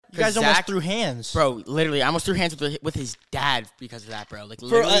You guys almost threw hands. Bro, literally, I almost threw hands with his dad because of that, bro. Like,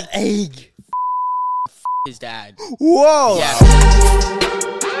 literally. For an egg. His dad. Whoa. Yeah.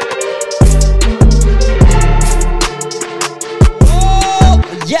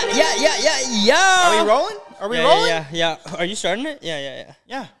 Yeah. Are we rolling? Rolling? Yeah. Are you starting it? Yeah.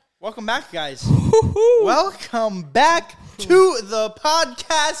 Yeah. Welcome back, guys. Welcome back to the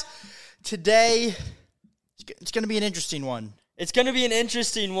podcast. Today, it's going to be an interesting one. It's going to be an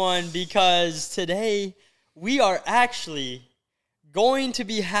interesting one because today we are actually going to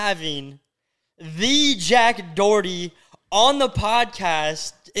be having the Jack Doherty on the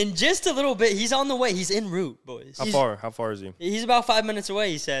podcast in just a little bit. He's on the way. He's en route, boys. How far is he? He's about 5 minutes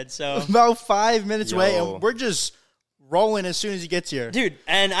away, he said. So about 5 minutes away, and we're just rolling as soon as he gets here. Dude,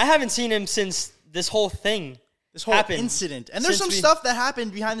 and I haven't seen him since this whole thing happened. Incident. And there's some stuff that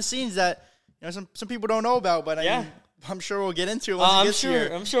happened behind the scenes that some people don't know about, but I'm sure we'll get into it once he gets here.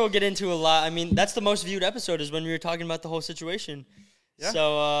 I'm sure we'll get into a lot. I mean, that's the most viewed episode is when we were talking about the whole situation. Yeah.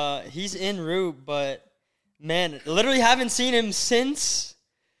 So he's en route, but man, literally haven't seen him since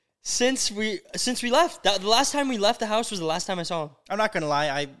we left. The last time we left the house was the last time I saw him. I'm not gonna lie,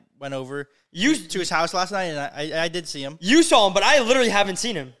 I went over to his house last night, and I did see him. You saw him, but I literally haven't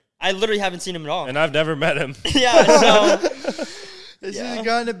seen him. I literally haven't seen him at all. And I've never met him. Yeah, so this is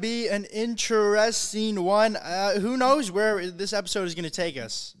going to be an interesting one. Who knows where this episode is going to take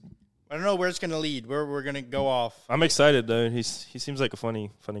us? I don't know where it's going to lead, where we're going to go off. I'm excited, though. He seems like a funny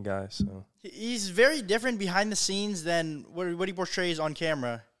guy. So he's very different behind the scenes than what he portrays on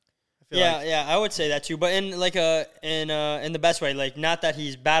camera. Yeah, I would say that too. But in in the best way, like not that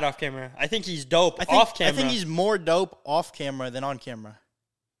he's bad off camera. I think he's dope off camera. I think he's more dope off camera than on camera.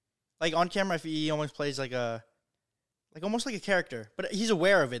 Like on camera, he almost plays almost like a character, but he's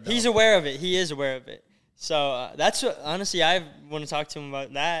aware of it, though. He's aware of it. He is aware of it. So that's what, honestly, I want to talk to him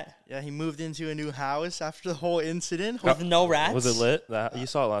about that. Yeah, he moved into a new house after the whole incident. With no rats. Was it lit? You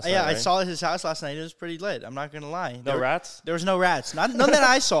saw it last night, Yeah, right? I saw his house last night. It was pretty lit. I'm not going to lie. No rats? There was no rats. None that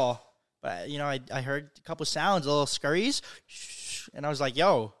I saw. But, I heard a couple sounds, a little scurries. And I was like,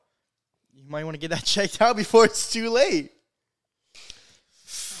 yo, you might want to get that checked out before it's too late.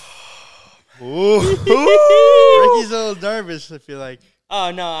 Ooh. Ricky's a little nervous, I feel like. Oh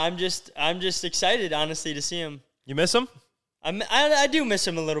no, I'm just excited, honestly, to see him. You miss him? I do miss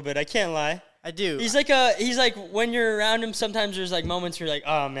him a little bit. I can't lie. I do. He's like when you're around him, sometimes there's like moments where you're like,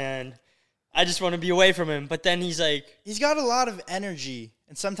 oh man, I just want to be away from him. But then he's got a lot of energy,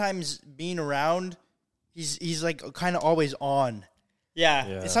 and sometimes being around, he's like kind of always on. Yeah.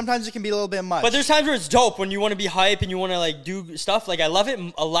 And sometimes it can be a little bit much. But there's times where it's dope when you want to be hype and you want to like do stuff. Like I love it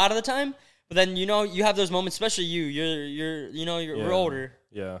a lot of the time. But then you have those moments, especially we're older.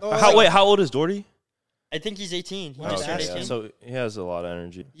 Yeah. Oh, how old is Doherty? I think he's 18. He Wow, just turned 18. Yeah, so he has a lot of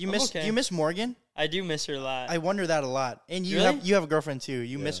energy. You miss Morgan? I do miss her a lot. I wonder that a lot. And you Really? have a girlfriend too.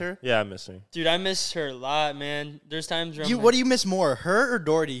 You miss her? Yeah, I miss her. Dude, I miss her a lot, man. There's times where What do you miss more, her or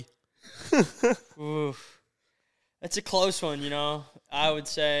Doherty? Oof. That's a close one, I would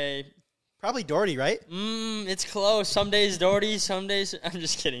say Probably Doherty, right? it's close. Some days Doherty, some days I'm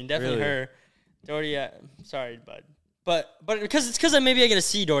just kidding. Definitely Really? her. Doherty, sorry, bud. But because maybe I get to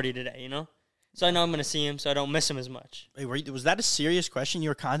see Doherty today, So I know I'm going to see him, so I don't miss him as much. Wait, was that a serious question? You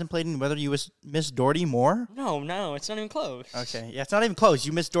were contemplating whether you miss Doherty more? No, it's not even close. Okay, yeah, it's not even close.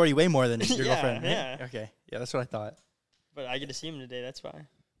 You miss Doherty way more than your girlfriend. Right? Yeah. Okay, yeah, that's what I thought. But I get to see him today, that's fine.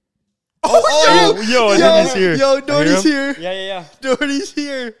 Doherty's here. Yo, Doherty's here. Yeah. Doherty's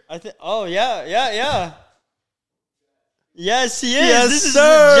here. Yeah. Yes, he is. Yes, this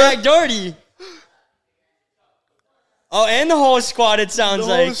sir. is Jack Doherty. Oh, and the whole squad, it sounds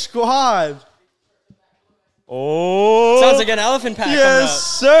The like. whole squad. Oh. Sounds like an elephant pack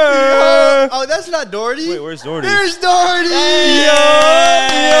Yes, sir. Oh, that's not Doherty. Wait, where's Doherty? There's Doherty.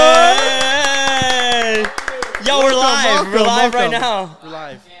 Hey! Yo, we're live. We're live right now. We're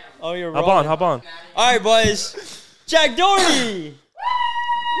live. Oh, you're Hop on. All right, boys. Jack Doherty. Woo!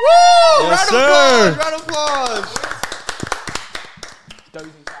 Yes, Round of applause.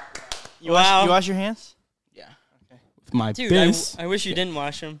 You wash your hands? Yeah. Okay. With my Dude, piss. I wish you didn't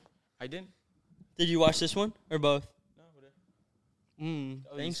wash them. I didn't. Did you wash this one or both? No,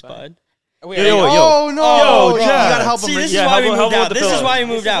 Thanks, bud. Oh, wait, Yo. Oh, no. Yo, You Jack. gotta help him. See, this Ricky. is why we help moved him out. with the This is fill-up. why we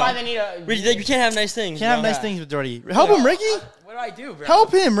moved This is why out. they need a... You can't have nice things. Can't have bro. nice things with Doherty. Help him, Ricky. What do I do, bro?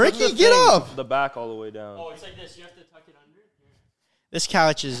 Help him, Ricky. Get up. The back all the way down. Oh, it's like this. You have to tuck it under. This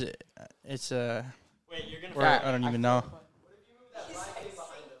couch is, Wait, you're gonna. I don't even know.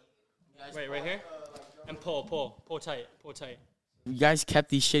 Wait, right here. And pull tight. You guys kept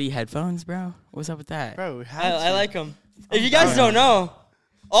these shitty headphones, bro? What's up with that? Bro, I like them. If you guys don't know,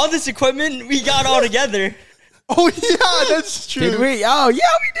 all this equipment we got all together. Oh yeah, that's true. Did we? Oh, yeah,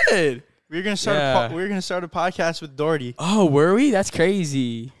 we did. We're gonna start. Yeah. We're gonna start a podcast with Doherty. Oh, were we? That's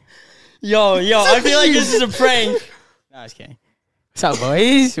crazy. Yo, I feel like this is a prank. No, I was kidding. What's up,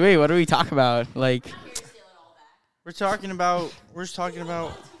 boys? Wait, what are we talking about? Like, We're talking about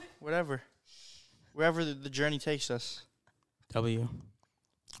whatever, wherever the journey takes us. W.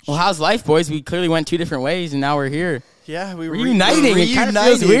 Well, how's life, boys? We clearly went 2 different ways, and now we're here. Yeah, we Reuniting. It kind of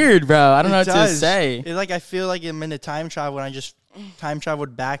feels weird, bro. I don't know what to say. It's like I feel like I'm in a time travel when I just time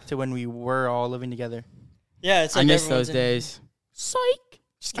traveled back to when we were all living together. Yeah, it's like I miss everyone's those in- days. Psych.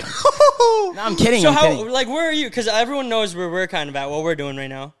 Just kidding. No, I'm kidding. So I'm how, kidding. like, where are you? Because everyone knows where we're kind of at, what we're doing right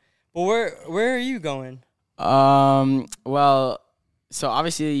now. But where are you going? Well, so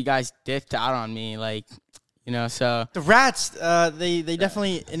obviously you guys dipped out on me, like, you know, so. The rats, they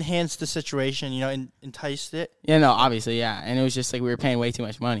definitely enhanced the situation, enticed it. Yeah, no, obviously, yeah. And it was just like we were paying way too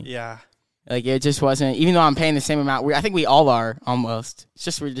much money. Yeah. Like, it just wasn't, even though I'm paying the same amount, I think we all are almost. It's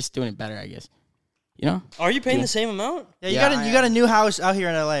just we're just doing it better, I guess. You know? Are you paying the same amount? Yeah, Yeah, you got a new house out here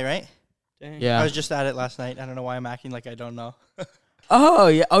in LA, right? Dang. Yeah. I was just at it last night. I don't know why I'm acting like I don't know. Oh,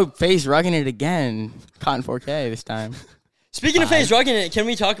 yeah. Oh, FaZe rugging it again. Cotton 4K this time. Speaking of FaZe rugging it, can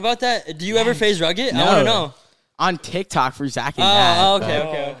we talk about that? Do you ever FaZe rug it? No. I want to know. On TikTok for Zach and Nat. Oh, but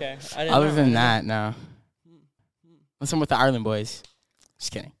okay. I didn't Other know. than that, no. What's up with the Ireland boys?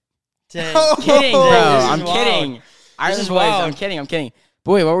 Just kidding. Dang. Kidding, bro. This is I'm wild. kidding. Ireland is boys, wild. I'm kidding.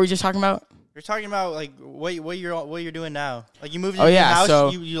 Boy, what were we just talking about? You're talking about like what you're doing now. Like you moved Oh, into yeah, your house. so-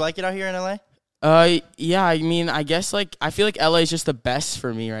 You like it out here in LA? Yeah, I mean, I guess, like, I feel like LA is just the best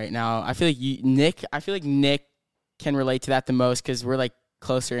for me right now. I feel like Nick can relate to that the most because we're, like,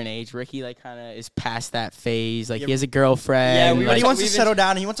 closer in age. Ricky, like, kind of is past that phase. Like, he has a girlfriend. Yeah, we But were he like, wants to we've settle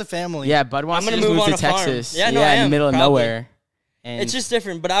down. He wants a family. yeah, Bud wants I'm to gonna just move move on to a farm. Texas. Yeah, no, I in the am, middle of probably. nowhere. And It's just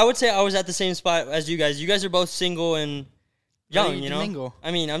different. But I would say I was at the same spot as you guys. You guys are both single and young, Ready you to know? mingle.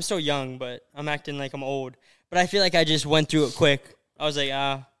 I mean, I'm still young, but I'm acting like I'm old. But I feel like I just went through it quick. I was like,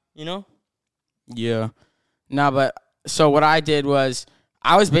 you know? yeah. No, but so what I did was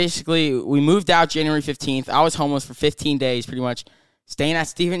we moved out January 15th. I was homeless for 15 days pretty much, staying at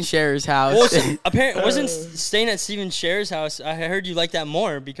Steven Scherer's house. Well, so apparently, wasn't staying at Steven Scherer's house. I heard you like that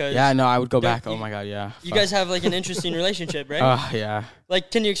more because Yeah, no, I would go Don't back. you- Oh, my God, yeah. you guys have like an interesting relationship, right? Oh, yeah.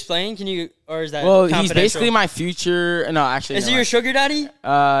 Like, can you explain? Or is that Well, he's confidential? basically my future. No, actually, Is never he your mind. sugar daddy?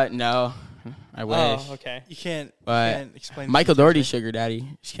 No. I wish. Oh, okay. You can't But explain. Michael the details, Doherty's sugar daddy.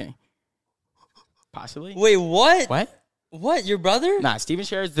 Just kidding. Possibly. Wait, what? What? What? Your brother? Nah, Steven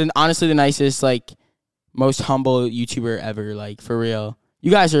Scherer's honestly the nicest, like, most humble YouTuber ever. Like, for real. You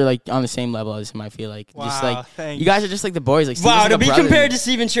guys are, like, on the same level as him, I feel like. Wow, just, like, thanks. you guys are just, like, the boys. Like, Steven's Wow, like to a be brother compared me. to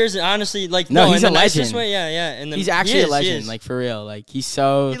Steven Scherer's, honestly, like, No, in he's the a nicest legend. way, yeah. And He's actually a he legend, is. like, for real. Like, he's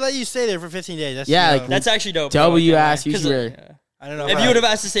so He let you stay there for 15 days. That's, Yeah, you know, like, That's actually dope. W bro. ass 'Cause, YouTuber. I don't know. if you would have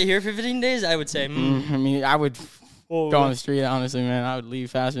asked to stay here for 15 days, I would say, I mean, I would Whoa. go on the street, honestly, man. I would leave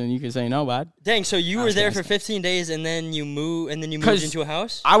faster than you could say no, bud. Dang, so you were was there gonna for 15 days and then you moved 'Cause into a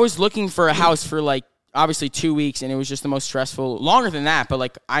house? I was looking for a house for, like, obviously 2 weeks, and it was just the most stressful. Longer than that, but,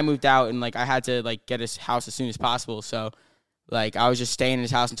 like, I moved out, and, like, I had to, like, get his house as soon as possible. So, like, I was just staying in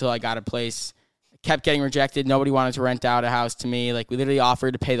his house until I got a place. Kept getting rejected. Nobody wanted to rent out a house to me. Like, we literally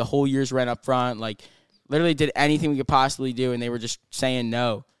offered to pay the whole year's rent up front. Like, literally did anything we could possibly do, and they were just saying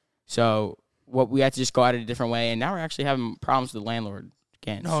no. So, we had to just go at it a different way, and now we're actually having problems with the landlord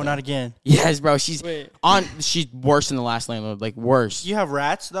again. No, so. not again. Yes, bro. She's Wait. She's worse than the last landlord. Like, worse. You have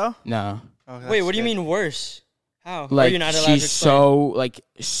rats though. No. Oh, Wait, that's what do you good. mean worse? How? Are Like, you not allowed to she's explain?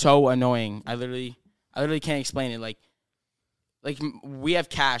 so annoying. I literally can't explain it. Like we have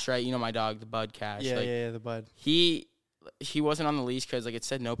Cash, right? You know my dog, the Bud Cash. Yeah, like, yeah, the bud. He wasn't on the leash because, like, it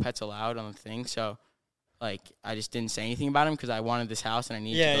said no pets allowed on the thing. So, like, I just didn't say anything about him because I wanted this house and I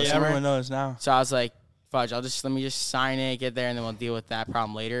needed Yeah, to go yeah. somewhere. Everyone knows now. So I was like, fudge, let me just sign it, get there, and then we'll deal with that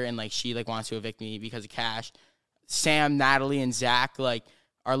problem later. And, like, she, like, wants to evict me because of Cash. Sam, Natalie, and Zach, like,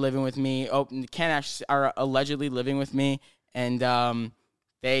 are living with me. Oh, Ken actually are allegedly living with me. And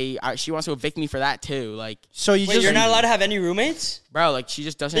she wants to evict me for that, too. Like, So you Wait, just you're not allowed to have any roommates? bro, like, she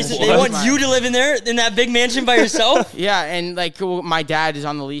just doesn't. They want you to live in that big mansion by yourself? Yeah, and, like, my dad is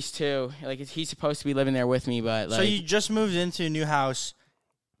on the lease, too. Like, he's supposed to be living there with me, but, like, So you just moved into a new house,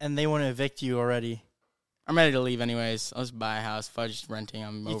 and they want to evict you already. I'm ready to leave anyways. I'll just buy a house. Fudge renting.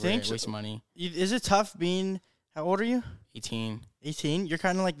 I'm You over think it. so? Wasting money. Is it tough being? How old are you? 18. 18. You're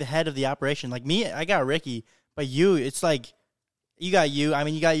kind of like the head of the operation. Like me, I got Ricky, but you, it's like You got you. I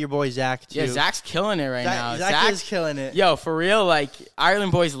mean, you got your boy Zach too. Yeah, Zach's killing it right now. Zach is killing it. Yo, for real, like,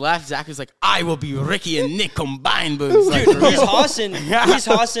 Ireland boys left. Zach was like, I will be Ricky and Nick combined, boobs. Like, Dude, he's hossing. He's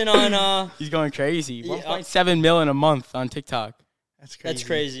hossing on. He's going crazy. 1.7 million a month on TikTok. That's crazy. That's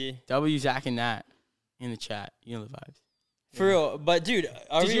crazy. W Zach and Nat in the chat. You know the vibes. For real. But, dude,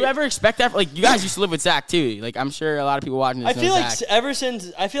 did you ever expect that? Like, you guys used to live with Zach, too. Like, I'm sure a lot of people watching this I feel know like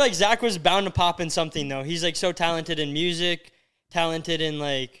Zach. I feel like Zach was bound to pop in something, though. He's, like, so talented in music, talented in,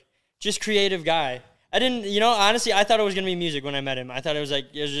 like, just creative guy. I didn't, honestly, I thought it was going to be music when I met him. I thought it was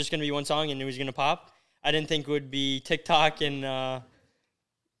just going to be one song and it was going to pop. I didn't think it would be TikTok and what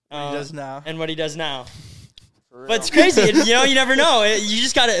he does now. And what he does now. But it's crazy. You never know. You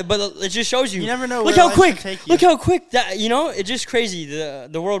just got to, but it just shows you. You never know. Look how quick. Look how quick that, it's just crazy,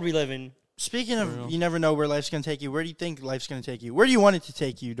 the world we live in. Speaking of, you never know where life's going to take you. Where do you think life's going to take you? Where do you want it to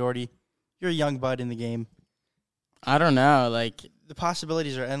take you, Doherty? You're a young bud in the game. I don't know. Like, the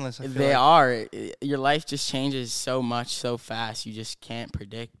possibilities are endless. They are. Your life just changes so much, so fast. You just can't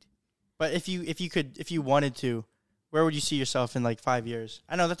predict. But if you wanted to, where would you see yourself in like 5 years?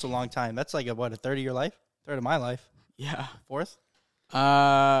 I know that's a long time. That's like a third of your life? Third of my life. Yeah. Fourth?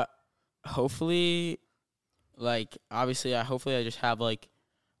 Hopefully, like, obviously, hopefully I just have, like,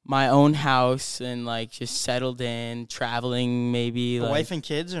 my own house and, like, just settled in, traveling maybe. A like, wife and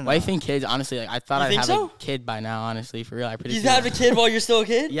kids or not? Wife and kids, honestly. Like, I thought I'd have a kid by now, honestly, for real. I predicted. You have a kid while you're still a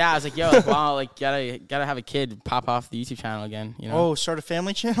kid? Yeah, I was like, yo, like, wow, like, gotta have a kid pop off the YouTube channel again, you know? Oh, start a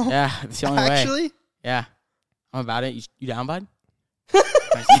family channel? Yeah, it's the only way. Actually? Yeah. I'm about it. You down, bud?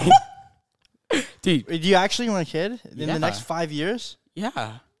 Dude. Do you actually want a kid in the next 5 years? Yeah.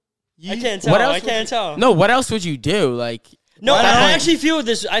 I can't tell. I can't tell. No, what else would you do? Like, no, I actually feel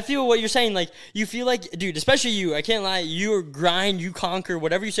this. I feel what you're saying. Like, you feel like, dude, especially you. I can't lie. You grind, you conquer,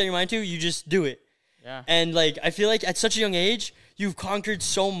 whatever you set your mind to, you just do it. Yeah. And, like, I feel like at such a young age, you've conquered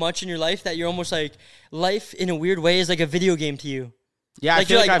so much in your life that you're almost like, life in a weird way is like a video game to you. Yeah, like, I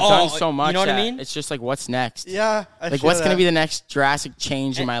feel like I've done so much. You know what I mean? It's just like, what's next? Yeah. Like, what's going to be the next drastic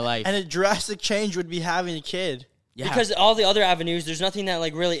change in my life? And a drastic change would be having a kid. Yeah. Because all the other avenues, there's nothing that,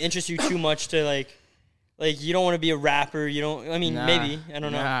 like, really interests you too much to, like, you don't want to be a rapper. You don't, I mean, maybe. I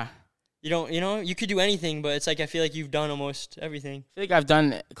don't know. You don't, you could do anything, but it's like, I feel like you've done almost everything. I feel like I've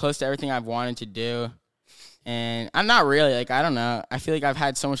done close to everything I've wanted to do. And I'm not really, like, I don't know. I feel like I've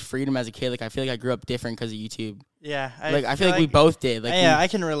had so much freedom as a kid. Like, I feel like I grew up different because of YouTube. Yeah. I feel like we both did. Like, yeah, I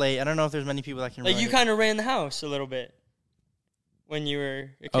can relate. I don't know if there's many people that can relate. Like, you kind of ran the house a little bit when you were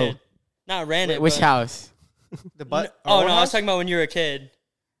a kid. Not ran it. Which house? The butt? No, I was talking about when you were a kid.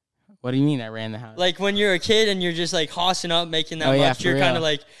 What do you mean I ran the house? Like, when you're a kid and you're just, like, hossing up, making that much, you're kind of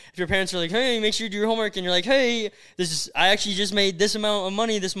like, if your parents are like, hey, make sure you do your homework, and you're like, hey, I actually just made this amount of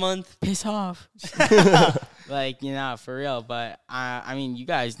money this month. Piss off. Like, for real. But, I mean, you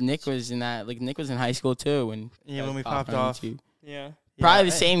guys, Nick was in that, like, Nick was in high school, too. When we popped off. Yeah. Probably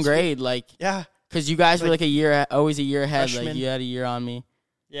the same grade, like. Yeah. Because you guys were, like, always a year ahead. Freshman. Like, you had a year on me.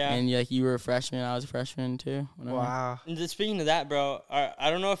 Yeah. And you were a freshman. I was a freshman, too. Whatever. Wow. And speaking of that, bro, I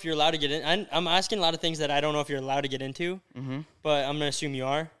don't know if you're allowed to get in. I'm asking a lot of things that I don't know if you're allowed to get into, but I'm going to assume you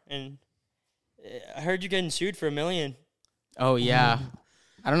are. And I heard you're getting sued for $1 million. Oh, yeah.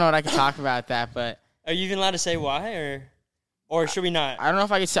 I don't know what I can talk about that, but. Are you even allowed to say why, or should we not? I don't know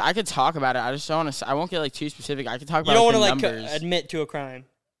if I could say. I could talk about it. I just don't want to. I won't get, like, too specific. I could talk about you don't the want to, like, numbers. admit to a crime.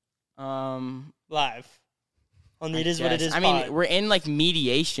 Live. On the It Is What It Is pod. I mean, we're in, like,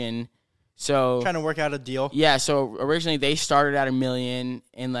 mediation. So trying to work out a deal. Yeah, so originally they started at $1 million,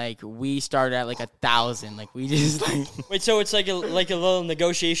 and like we started at like 1,000. Like we just like wait, so it's like a little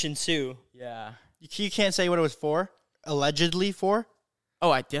negotiation too. Yeah. You can't say what it was for. Allegedly for.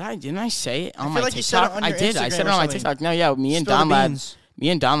 Oh, didn't I say it on I my feel like TikTok? You said it on your I did. Instagram I said it or on my something. TikTok. No, yeah, me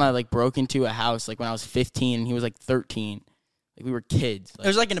and Donlad like broke into a house like when I was 15 and he was like 13. Like we were kids. Like, it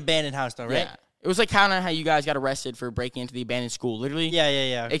was like an abandoned house though, right? Yeah. It was like kind of how you guys got arrested for breaking into the abandoned school, literally.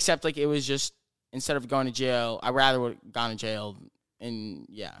 Yeah. Except like it was just instead of going to jail, I rather would have gone to jail than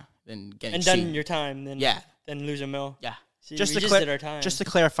getting sued. Done your time than lose $1 million. Yeah. See, just did our time. Just to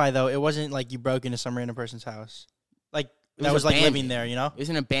clarify though, it wasn't like you broke into some random person's house. Like that was like living there, you know? It was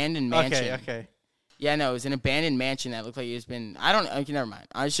an abandoned mansion. Okay. Yeah, no, it was an abandoned mansion that looked like it's been. I don't. Okay, never mind.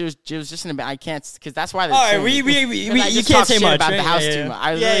 It was just an. I can't because that's why. All right, you can't say much about right? the house too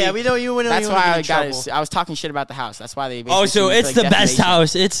much. We don't. That's why I got it. I was talking shit about the house. That's why they. Oh, so it's the best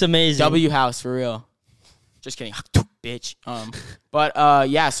house. It's amazing. W house for real. Just kidding, bitch. But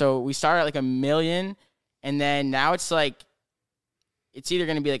yeah. So we started at like $1 million, and then now it's like, it's either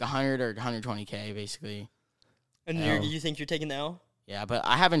gonna be like 100 or 120K basically. And you think you're taking the L? Yeah, but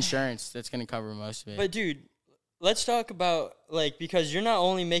I have insurance that's going to cover most of it. But, dude, let's talk about, like, because you're not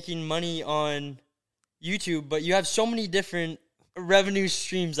only making money on YouTube, but you have so many different revenue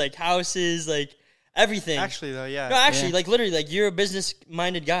streams, like houses, like everything. Actually, though, yeah. No, actually, like literally, like you're a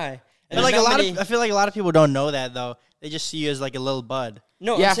business-minded guy. And But like there's I feel like a lot of people don't know that though. They just see you as like a little bud.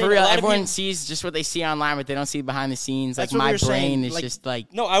 No, Yeah, I'm saying for real. a lot of Everyone people- sees just what they see online, but they don't see behind the scenes. Like That's what my we were saying, brain is like- just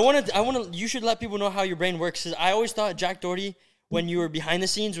like. No, I want to. You should let people know how your brain works. 'Cause I always thought Jack Doherty, when you were behind the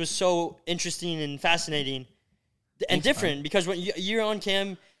scenes, was so interesting and fascinating, and different. Because when you're on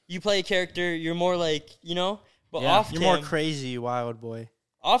cam, you play a character. You're more like, you know. But Yeah. off You're cam, more crazy, wild boy.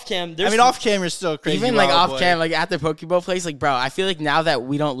 off cam. I mean, off camera is still crazy. Even like wild off boy. cam, like at the Pokeball place, like bro, I feel like now that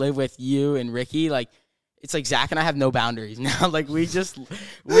we don't live with you and Ricky, like it's like Zach and I have no boundaries now. Like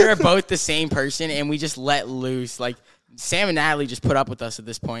we're both the same person and we just let loose. Like Sam and Natalie just put up with us at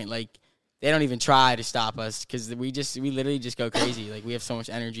this point. Like they don't even try to stop us because we literally just go crazy. Like we have so much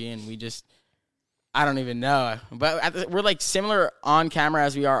energy and I don't even know. But we're like similar on camera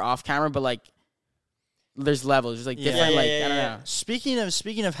as we are off camera, but like there's levels. There's like different. I don't know.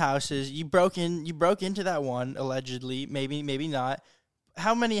 Speaking of houses, you broke into that one allegedly. Maybe not.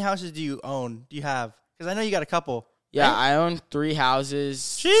 How many houses do you own? Do you have? Because I know you got a couple. Yeah, right? I own 3 houses,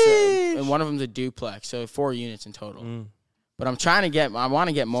 Sheesh. and one of them's a duplex, so 4 units in total. But I want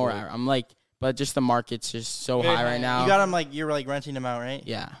to get more. I'm like, but just the market's just so high right now. You got them like you're like renting them out, right?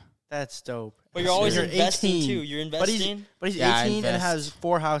 Yeah. That's dope. But you're always You're investing 18. too. You're But investing. he's Yeah, I 18 and invest. has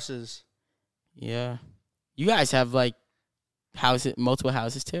 4 houses. Yeah. You guys have like multiple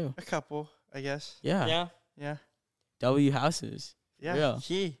houses too. A couple, I guess. Yeah. Yeah. W houses. Yeah. Real.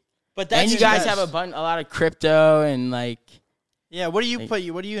 Key. But that's And you your guys best. have a lot of crypto and like Yeah. What do you Like-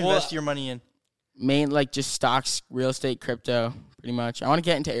 What do you invest your money in? like just stocks, real estate, crypto, pretty much. I want to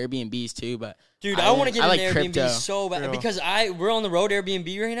get into Airbnbs too, but Dude, I I want to get I an like Airbnb crypto. so bad Real. because we're on the road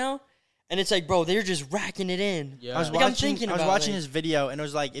Airbnb right now, and it's like, bro, they're just racking it in. yeah. I was Like, I'm watching. thinking I was about, watching like- his video, and it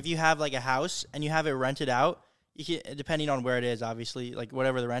was like if you have like a house and you have it rented out, you can, depending on where it is, obviously, like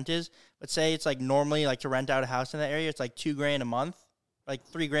whatever the rent is. But say it's like normally like to rent out a house in that area, it's like $2,000 a month, like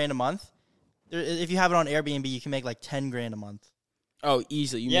 $3,000 a month. If you have it on Airbnb, you can make like $10,000 a month. Oh,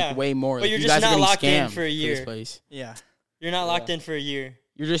 easily. You Yeah. make way more. But Like, you're you just guys are not getting locked in scammed for a year. this place. Yeah. You're not locked in for a year.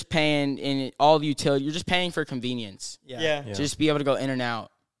 You're just paying in all the utility. You're just paying for convenience. Yeah. To just be able to go in and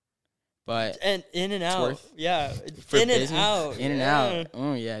out. But And in and out. worth- Yeah. for In and business, out. In and yeah. out.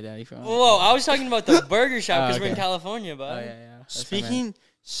 Oh, yeah, Daddy. Whoa, I was talking about the burger shop because we're in okay. California, Oh, bud. yeah, yeah. That's what I meant.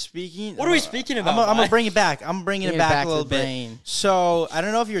 Speaking. What are we speaking about? I'm gonna bud? bring it back. I'm bringing Bring it back a to little the bit. brain. So I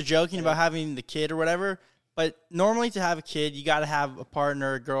don't know if you're joking about having the kid or whatever, but normally to have a kid, you got to have a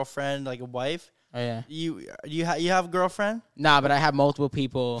partner, a girlfriend, like a wife. Oh, yeah. You have a girlfriend? Nah, but I have multiple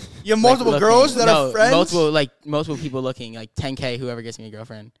people. You have like, multiple looking. girls that No, are friends? multiple people looking. Like 10K, whoever gets me a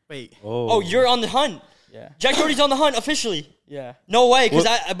girlfriend. Wait. Oh, you're on the hunt. Yeah. Jack Doherty's on the hunt officially. Yeah. No way, because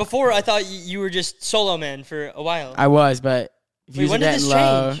before I thought you were just solo man for a while. I was, but Wait, views are when did getting this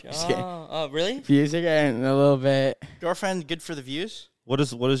low. change? Just kidding. Oh, really? Views are getting a little bit. Girlfriend good for the views? What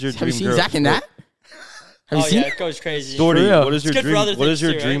is your Have dream you seen girl? Zach in that? Have you Oh seen yeah, it goes crazy. Doherty, For real. what is your It's good for dream? other What does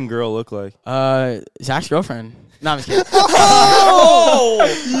things your too, dream girl look like? Zach's girlfriend? No, I'm just kidding. Oh!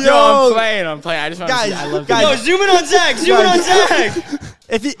 Yo, I'm playing. I just want to Guys, see. I love guys. Yo, zoom in on Zach. Zoom in on Zach.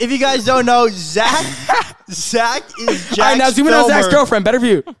 If you guys don't know, Zach is Jack's All right, now zoom in on Zach's filmer. girlfriend. Better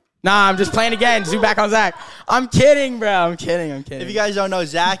view. Nah, I'm just playing again. Zoom back on Zach. I'm kidding, bro. I'm kidding. If you guys don't know,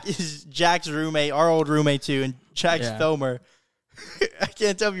 Zach is Jack's roommate, our old roommate too, and Jack's Yeah. filmer. I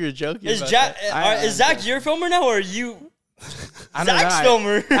can't tell if you're joking. Is about Jack? that. Is Zach your filmer now, or are you I don't Zach's know.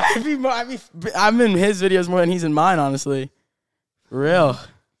 filmer? I'm in his videos more than he's in mine, honestly. For real.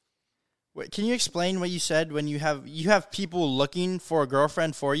 Wait, can you explain what you said when you have people looking for a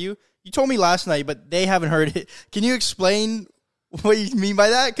girlfriend for you? You told me last night, but they haven't heard it. Can you explain what you mean by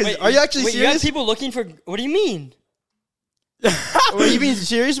that? Because are you actually wait, You have serious? people looking for? What do you mean? Were you being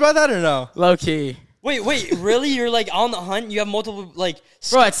serious about that or no? Low key. Wait, really? You're like on the hunt? You have multiple like?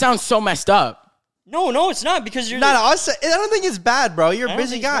 Bro, it sounds so messed up. No, it's not because you're. No, I don't think it's bad, bro. You're a I don't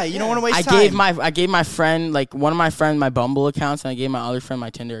busy think so, guy. You don't yeah. want to waste I time. gave my friend, like one of my friends, my Bumble accounts, and I gave my other friend my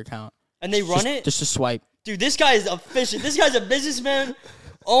Tinder account. And they run it, Just to swipe. dude. This guy is efficient. This guy's a businessman.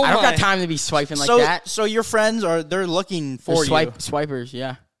 Oh I don't my! got time to be swiping like so, that. so your friends they're looking They're for you. swipers,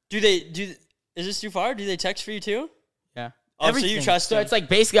 yeah. Is this too far? Do they text for you too? Yeah. Oh, so Everything. you trust So them. it's like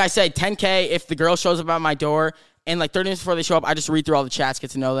basically I said 10K if the girl shows up at my door, and like 30 minutes before they show up, I just read through all the chats, get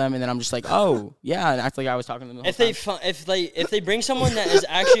to know them, and then I'm just like, oh yeah, and act like I was talking to them. The whole if they bring someone that is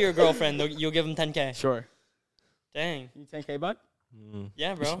actually your girlfriend, you'll give them 10K. sure. Dang. You 10K, bud?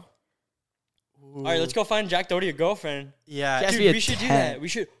 Yeah, bro. All right, let's go find Jack Doherty a girlfriend. Yeah. Yes. Dude, be a we should do 10. that. We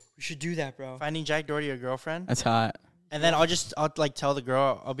should You should do that, bro. Finding Jack Doherty a girlfriend. That's hot. And then I'll like tell the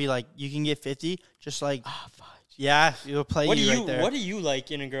girl, I'll be like, you can get 50, just like, Oh, fuck. yeah, it'll play What do you you right there. What do you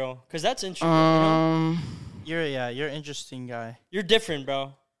like in a girl? Because that's interesting. You know? You're an interesting guy. You're different,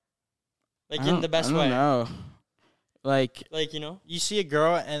 bro. Like I in don't- the best I don't way. know. Like, Like, you know? You see a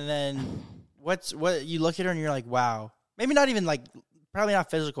girl, and then what you look at her, and you're like, wow. Maybe not even like, probably not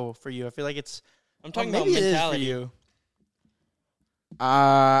physical for you. I feel like it's. I'm talking maybe about it is mentality. for you.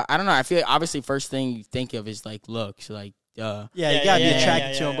 I don't know. I feel like obviously first thing you think of is like looks, like Yeah, Yeah, you gotta yeah, be yeah, attracted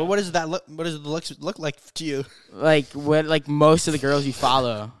yeah, to him. yeah. But what does that look? What does the looks look like to you? like what like most of the girls you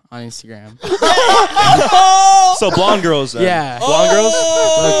follow on Instagram. So blonde girls. Then. Yeah. Blonde girls.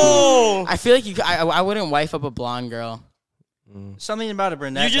 Oh! I feel like I wouldn't wife up a blonde girl. Something about a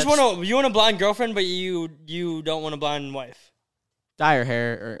brunette. You just that's- want a blonde girlfriend, but you don't want a blonde wife. Dye her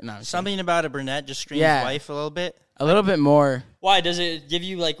hair or no. something about a brunette just screams Yeah. wife a little bit. a little bit more. Why does it give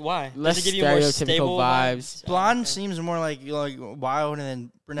you like why? Less Does it give you more stereotypical stable vibes. Blonde okay. seems more like wild, and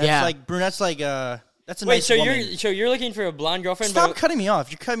then brunette's Yeah. like that's a Wait, nice so woman. you're looking for a blonde girlfriend? Stop but, cutting me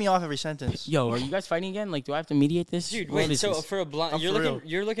off. You cut me off every sentence. Yo, are you guys fighting again? Like, do I have to mediate this? dude. What Wait, is so this? for a blonde, I'm you're for looking real.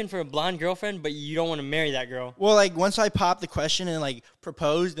 you're looking for a blonde girlfriend, but you don't want to marry that girl. Well, like once I pop the question and like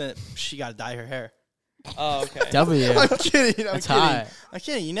propose, then she gotta dye her hair. Oh, okay. W. I'm kidding. I'm That's kidding. hot. I'm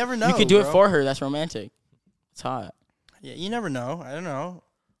kidding. You never know. You could do it bro. for her. That's romantic. It's hot. Yeah, you never know. I don't know.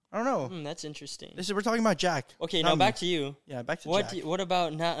 That's interesting. We're talking about Jack. Okay, not now me. back to you. Yeah, back to What Jack. what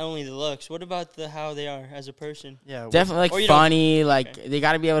about not only the looks? What about how they are as a person? Yeah, Definitely Or like you don't- funny. Like they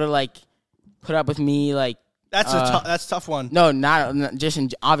got to be able to like put up with me. Like that's that's a tough one. no, not just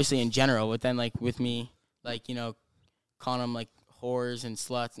obviously in general, but then like with me, like calling them like whores and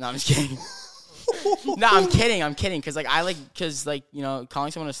sluts. No, I'm just kidding. No, I'm kidding. Cause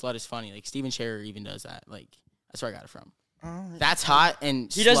calling someone a slut is funny. Like Steven Scherer even does that. Like that's where I got it from. That's hot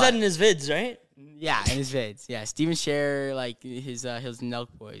and He does slut. that in his vids, right? Yeah, in his vids. Yeah, Steven Scherer, like his Nelk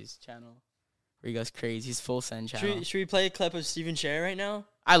Boys channel, where he goes crazy. He's full send channel. Should we play a clip of Steven Scherer right now?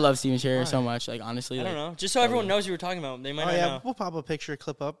 I love Steven Scherer Why? so much. Like honestly, I like, don't know. Just so everyone knows who we're talking about. They might Oh not yeah, know. we'll pop a picture,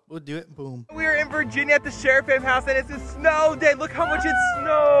 clip up. We'll do it. Boom. We are in Virginia at the Sheriff House, and it's a snow day. Look how much it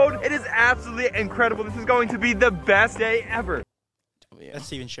snowed. It is absolutely incredible. This is going to be the best day ever. That's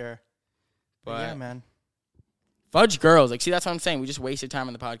Steven Scherer. But But yeah, man. fudge girls. Like, see, that's what I'm saying. We just wasted time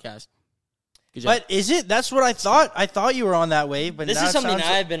on the podcast. Good job. But is it? That's what I thought. I thought you were on that wave, but This now is something it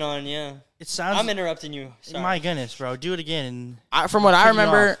sounds, I've been on, yeah. It sounds. I'm interrupting you. Sorry. My goodness, bro. Do it again. From what I Kick you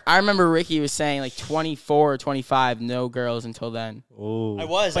remember, off. I remember Ricky was saying like 24 or 25, no girls until then. Oh. I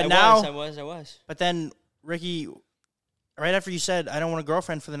was. But now- I was. But then Ricky, right after you said, "I don't want a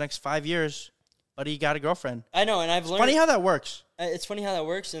girlfriend for the next 5 years," but he got a girlfriend. I know, and I've learned. Funny how that works. It's funny how that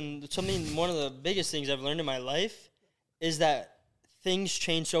works, and one of the biggest things I've learned in my life is that things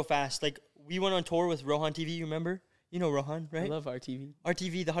change so fast. Like, we went on tour with Rohan TV, you remember? You know Rohan, right? I love RTV.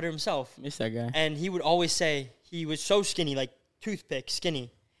 RTV, the Hutter himself. Miss that guy. And he would always say he was so skinny, like toothpick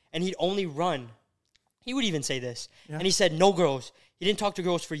skinny, and he'd only run. He would even say this. Yeah. And he said, no girls. He didn't talk to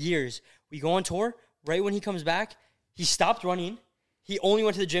girls for years. We go on tour. Right when he comes back, he stopped running. He only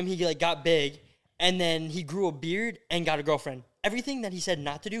went to the gym. He got big. And then he grew a beard and got a girlfriend. Everything that he said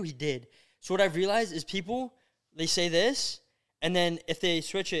not to do, he did. So what I've realized is people, they say this, and then if they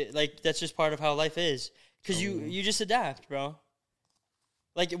switch it, like, that's just part of how life is. Because you just adapt, bro.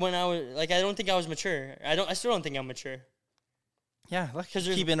 Like, when I was, like, I don't think I was mature. I still don't think I'm mature. Yeah, look, 'Cause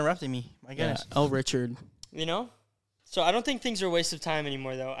there's- keep interrupting me. My Yeah. goodness. L. Richard. You know? So I don't think things are a waste of time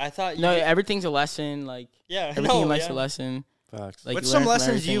anymore, though. I thought No, everything's a lesson. Like, yeah, everything in life's yeah. a lesson. Facts. Like, What's you some learn from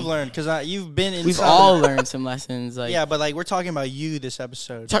lessons you've everything. learned? Because you've been in. We've some- all learned some lessons. Like, Yeah, but like we're talking about you this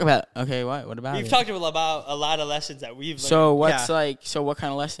episode. talk about. Okay, what about We've it? talked about a lot of lessons that we've learned. So what's Yeah. So what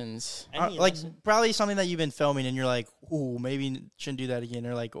kind of lessons? Any Like lesson. probably something that you've been filming and you're like, ooh, maybe shouldn't do that again.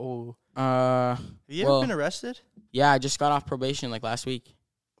 Or like, oh, Uh, have you Well- ever been arrested? yeah, I just got off probation like last week.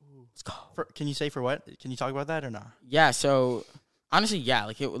 Let's go. Can you say for what? Can you talk about that or not? Yeah, so honestly, yeah,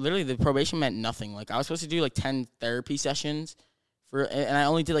 like literally the probation meant nothing. Like I was supposed to do like 10 therapy sessions and I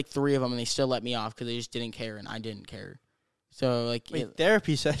only did like 3 of them, and they still let me off because they just didn't care and I didn't care. So like, Wait,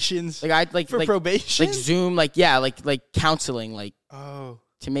 therapy sessions like I like for like, probation? like Zoom, like yeah, like counseling, like Oh,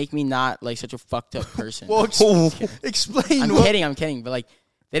 to make me not like such a fucked up person. well, explain. I'm what- kidding, but like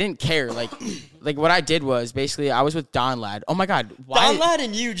they didn't care. Like what I did was basically I was with Don Lad. Oh my God, why? Don Lad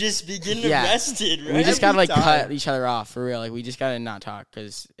and you just be getting Yeah. arrested, right? We just gotta like Every time. cut each other off for real. Like we just gotta not talk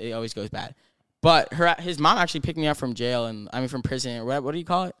because it always goes bad. But his mom actually picked me up from jail from prison or what do you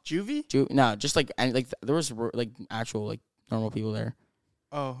call it? Juvie? No, just like there was like actual like normal people there.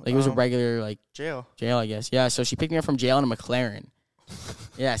 Oh, Like it was a regular like jail. jail, I guess. Yeah. So she picked me up from jail in a McLaren.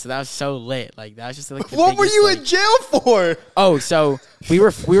 Yeah, so that was so lit. Like that was just like. What were you in jail for? Oh, so we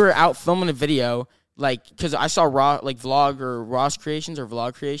were out filming a video, like, because I saw Ross Creations,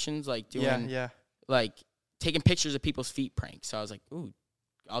 like doing like taking pictures of people's feet pranks. So I was like, ooh,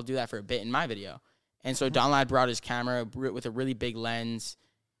 I'll do that for a bit in my video. And so Don Ladd brought his camera with a really big lens,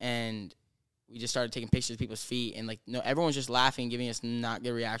 and we just started taking pictures of people's feet, and like everyone was just laughing, giving us not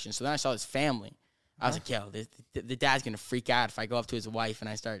good reactions. So then I saw his family. I was like, yo, the dad's gonna freak out if I go up to his wife and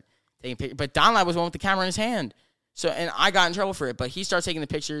I start taking pictures. But Don Ladd was one with the camera in his hand. So, and I got in trouble for it, but he starts taking the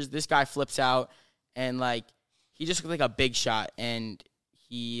pictures. This guy flips out, and like he just looked like a big shot, and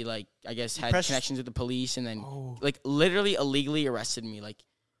he like I guess had connections with the police, and then like literally illegally arrested me.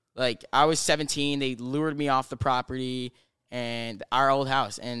 Like I was 17, they lured me off the property and our old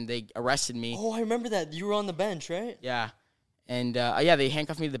house, and they arrested me. Oh, I remember that. You were on the bench, right? Yeah. And they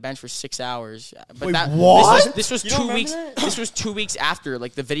handcuffed me to the bench for 6 hours. But Wait, what? This was 2 weeks. This was 2 weeks after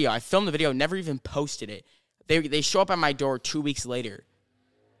like the video. I filmed the video, never even posted it. They show up at my door 2 weeks later,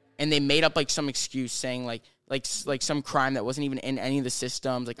 and they made up like some excuse saying like some crime that wasn't even in any of the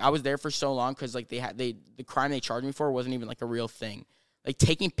systems. Like I was there for so long because like the crime they charged me for wasn't even like a real thing. Like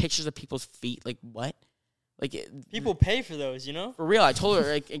taking pictures of people's feet. Like what? Like people pay for those, you know? For real. I told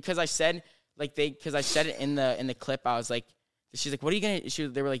her like because I said it in the clip. I was like. She's like, what are you going to,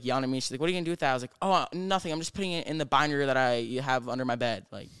 they were like yelling at me. She's like, what are you going to do with that? I was like, oh, nothing. I'm just putting it in the binder that I have under my bed,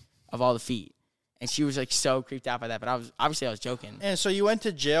 like, of all the feet. And she was like so creeped out by that. But I was joking. And so you went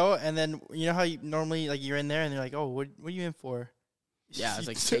to jail, and then you know how you normally, like, you're in there, and they're like, oh, what are you in for? Yeah, I was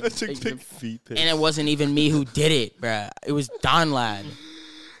like, take feet pics. And it wasn't even me who did it, bruh. It was Don Ladd.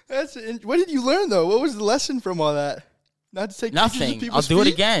 What did you learn, though? What was the lesson from all that? Not to take pictures of Nothing. people's I'll do it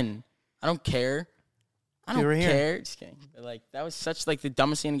feet? again. I don't care. I don't Right care. here. Just kidding. But, like, that was such, like, the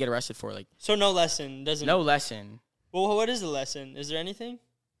dumbest thing to get arrested for. Like, So no lesson, doesn't no lesson. Well, what is the lesson? Is there anything?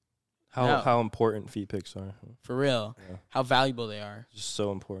 How important feet pics are. For real. Yeah. How valuable they are. Just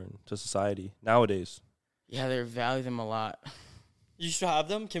so important to society nowadays. Yeah, they value them a lot. You still have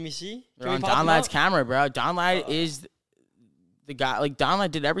them? Can we see? They're Can we on pop Don them Ladd's out? camera, bro. Don Ladd is the guy. Like, Don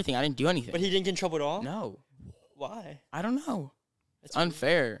Ladd did everything. I didn't do anything. But he didn't get in trouble at all? No. Why? I don't know. That's It's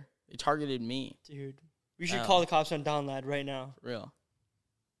unfair. They targeted me. Dude. We should Oh. call the cops on Don Ladd right now. For real.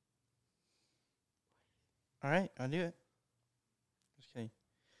 All right, I'll do it. Just kidding.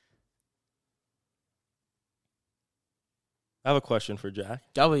 I have a question for Jack.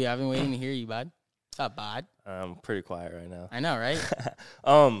 W, I've been waiting to hear you, bud. What's up, bud? I'm pretty quiet right now. I know, right?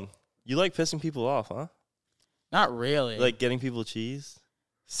 You like pissing people off, huh? Not really. Like getting people cheese?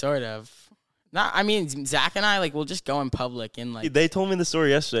 Sort of. Not. I mean, Zach and I, like, we'll just go in public and, like, They told me the story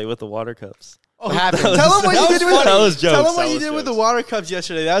yesterday with the water cups. what happened? Tell them what you did with That was jokes. Tell them what That you was did with jokes. the water cups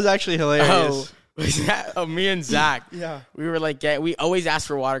yesterday. That was actually hilarious. Was that? Oh, me and Zach. Yeah. We were like, we always ask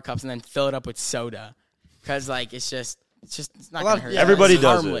for water cups and then fill it up with soda, because like it's not gonna hurt. Everybody It's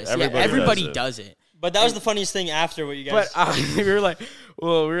does it. harmless. Everybody Everybody does it. But that was the funniest thing after what you guys... But we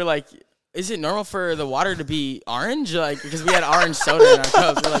were like, is it normal for the water to be orange? Like, because we had orange soda in our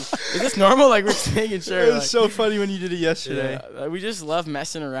cups. We're like, is this normal? Like, we're just making sure. It was like, so funny when you did it yesterday. yeah, we just love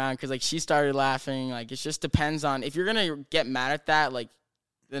messing around because like she started laughing. Like, it just depends on if you're gonna get mad at that. Like,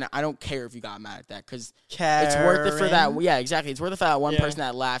 then I don't care if you got mad at that because it's worth it for that. Yeah, exactly. It's worth it for that one person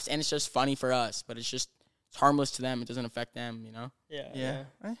that laughs, and it's just funny for us. But it's harmless to them. It doesn't affect them. You know. Yeah.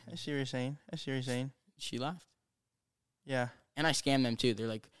 I see what you're saying. She laughed, Yeah. and I scammed them too. They're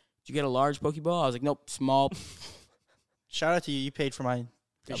like, "Did you get a large Pokeball?" I was like, "Nope, small." Shout out to you. You paid for mine.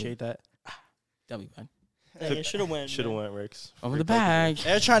 Appreciate that. W, man. Dang, it should have went. Should have man. went Rick's. Over the bag.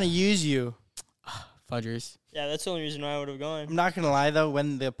 They're trying to use you. Fudgers. Yeah, that's the only reason why I would have gone. I'm not gonna lie though.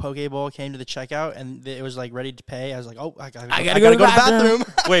 When the Pokeball came to the checkout and it was like ready to pay, I was like, "Oh, I gotta go to the bathroom."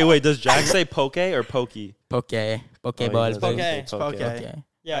 Wait. Does Jack say poke or pokey? Pokeball. It's Poke. It's Poke. Okay.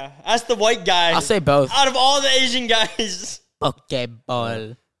 Yeah, ask the white guy. I'll say both. Out of all the Asian guys.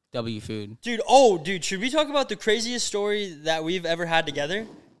 Pokeball. W food. Dude, should we talk about the craziest story that we've ever had together?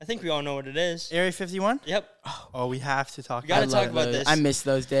 I think we all know what it is. Area 51. Yep. Oh, we have to talk. We gotta about talk it. about this. I miss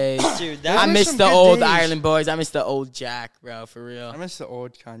those days. Dude, I that miss some the good old days. Ireland boys. I miss the old Jack, bro. For real. I miss the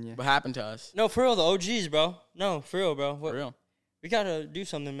old Kanye. What happened to us? No, for real, the OGs, bro. No, for real, bro. For real. We gotta do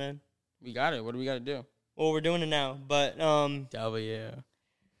something, man. We got it. What do we got to do? Well, we're doing it now, but W.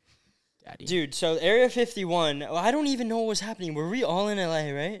 Daddy. dude. So Area 51. I don't even know what was happening. Were we all in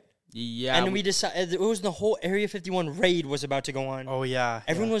LA, right? Yeah. And we decided it was the whole Area 51 raid was about to go on. Oh yeah.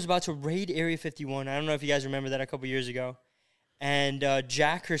 Everyone was about to raid Area 51. I don't know if you guys remember that a couple years ago. And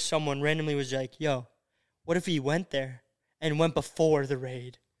Jack or someone randomly was like, "Yo, what if he went there and went before the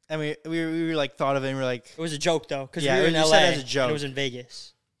raid?" And we were like thought of it and we were like, It was a joke though, because Yeah, we were in you LA said it as a joke. and it was in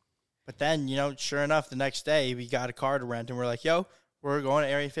Vegas. but then, sure enough, the next day we got a car to rent and we're like, yo, we're going to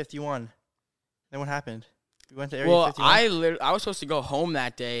Area 51. Then what happened? We went to Area 51. I was supposed to go home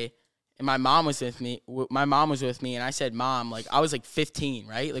that day, and my mom was with me. And I said, Mom, like, I was like 15,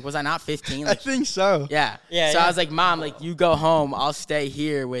 right? Like, was I not 15? I Like, think so. yeah. Yeah, So yeah. I was like, Mom, like, you go home. I'll stay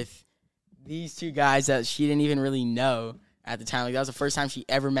here with these two guys that she didn't even really know at the time. Like, that was the first time she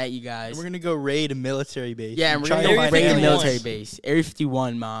ever met you guys. And we're going to go raid a military base. Yeah, and we're try gonna Area go raid a 51. military base, Area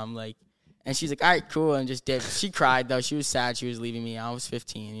 51, Mom. Like, and she's like, all right, cool, and just dipped. She cried though. She was sad. She was leaving me. I was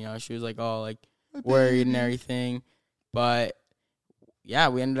 15. She was like, all like worried and everything. But yeah,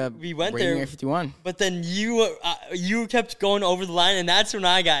 we ended up We went raiding there. Area 51. But then you kept going over the line, and that's when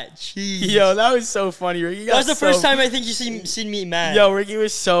I got cheese. Yo, that was so funny. Ricky that was the first time I think you seen me mad. Yo, Ricky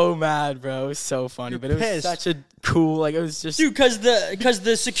was so mad, bro. It was so funny, You're but it was pissed. such a cool. Like, it was just. Dude, because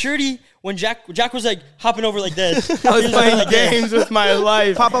the security, when Jack was like hopping over like this. I was he playing like this. games with my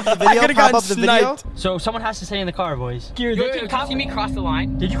life. Pop up the I video. could've Pop gotten up the video. sniped. So someone has to stay in the car, boys. Here, Yo, did you see me cross the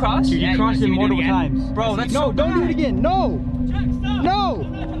line? Did you cross? Dude, Yeah, you crossed see it me do multiple again? times. Bro, that's No, so don't do bad. it again. No. No.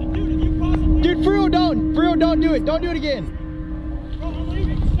 Dude, for real, don't. For real, don't do it. Don't do it again.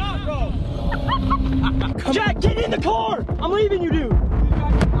 Jack, get in the car. I'm leaving you, dude.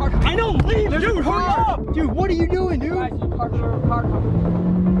 I know, leave. Dude, hurry up. Dude, what are you doing, dude? Drive,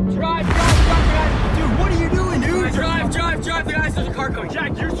 guys. Dude, what are you doing, dude? Drive, the guys. There's a car coming.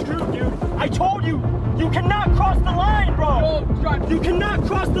 Jack, you're screwed, dude. I told you. You cannot cross the line, bro. Yo, drive. You cannot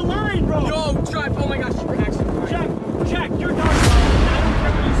cross the line, bro. Yo, drive. Oh my gosh, you're accident. Jack, you're done, bro. I don't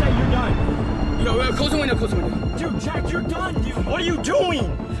care what you say, you're done. Yo, close the window. Dude, Jack, you're done, dude. What are you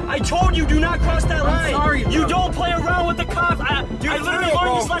doing? I told you, do not cross that line. sorry, You bro. don't play around with the cops. I literally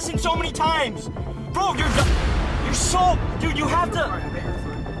learned this lesson so many times. Bro, you're done. You're so... Dude, you have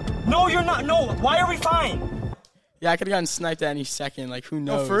to... No, you're not. No, why are we fine? Yeah, I could have gotten sniped at any second. Like, who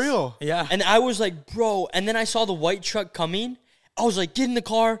knows? for real? Yeah. And I was like, bro. And then I saw the white truck coming. I was like, get in the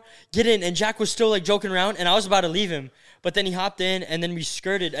car, get in. And Jack was still like joking around, and I was about to leave him. But then he hopped in, and then we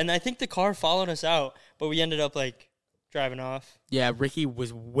skirted. And I think the car followed us out, but we ended up like driving off. Yeah, Ricky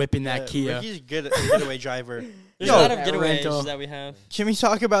was whipping that Kia. Ricky's good at getaway driver. There's Yo, a lot of that getaways rental. that we have. Can we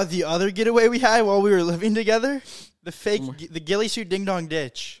talk about the other getaway we had while we were living together? The fake, the ghillie suit ding dong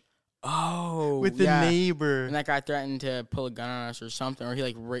ditch Oh, with the yeah. neighbor. And that guy threatened to pull a gun on us or something, or he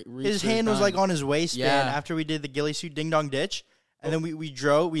like reached His for hand was gun. like on his waistband Yeah. after we did the ghillie suit ding dong ditch, and then we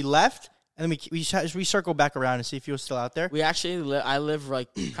left, and then we circled back around to see if he was still out there. We actually I live like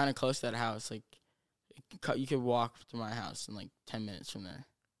kind of close to that house. Like, you could walk to my house in like 10 minutes from there.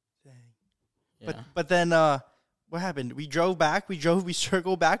 Dang. Yeah. But then what happened? We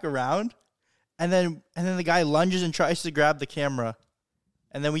circled back around, and then the guy lunges and tries to grab the camera,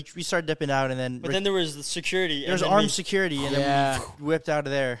 and then we start dipping out, and then But then there was the security. there was and then armed security, and Yeah. then we whipped out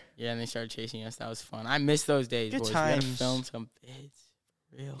of there. Yeah, and they started chasing us. That was fun. I miss those days, Good boys. We times. gotta film some vids.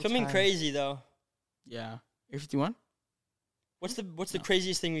 Real. Coming time. crazy though. Yeah. Area 51? What's the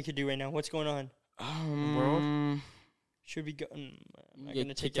craziest thing we could do right now? What's going on? World? Should we go? I'm not Get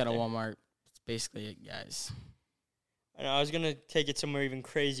gonna take kicked it out of there. Walmart. That's basically it, guys. I know, I was gonna take it somewhere even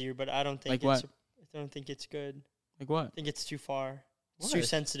crazier, but I don't think Like it's. what? I don't think it's good. Like what? I think it's too far. It's too What?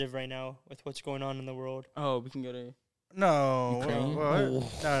 sensitive right now with what's going on in the world. Oh, we can go to... No, Ukraine?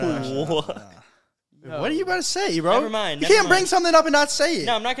 what? No. What are you about to say, bro? Never mind, You never can't bring mind. something up and not say it.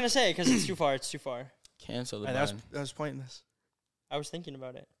 No, I'm not gonna say it because it's too far. It's too far. Cancel the Alright, button. that was pointless. I was thinking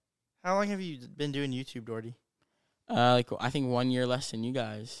about it. How long have you been doing YouTube, Doherty? Like, I think 1 year less than you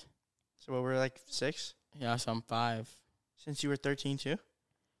guys. So what, we're like 6 Yeah, so I'm 5. since you were 13 too.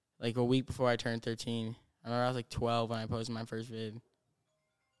 Like a week before I turned 13. I remember I was like 12 when I posted my first vid.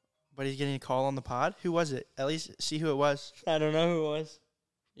 But he's getting a call on the pod. Who was it? At least see who it was. I don't know who it was.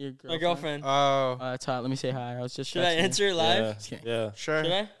 Your My girlfriend. Oh, That's hot. Let me say hi. I was just Should I texting you. answer it live? Yeah. Just kidding. Yeah. sure.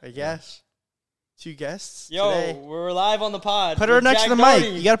 Should I? I guess. 2 guests. Yo, today. we're live on the pod. Put her with next Jack to the mic. Doherty.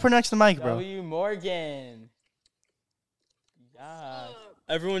 You gotta put her next to the mic, bro. W. Morgan. Yeah.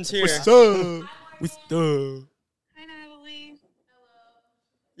 Everyone's here. What's up? What's up? Hi, Natalie.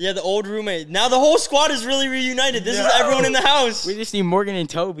 Yeah, the old roommate. Now the whole squad is really reunited. This is everyone in the house. We just need Morgan and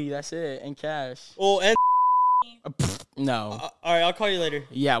Toby. That's it. And Cash. Oh, and No. all right, I'll call you later.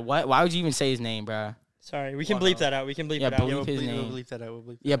 Yeah, what? Why would you even say his name, bro? Sorry, we can bleep that out. We can bleep Yeah, it out. bleep Yeah, we'll his bleep, name. we'll bleep that out. We'll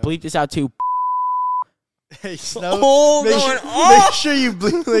bleep Yeah, that out. bleep this out too. Hey, Snow. Oh, make, going sure, off. make sure you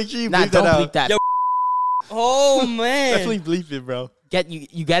bleep. Make sure you Nah, bleep don't that bleep out. that. Yo. Oh man. Definitely bleep it, bro. Get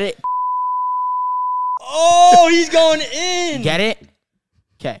you get it? Oh, he's going in. Get it?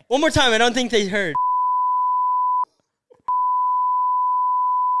 Okay. One more time. I don't think they heard.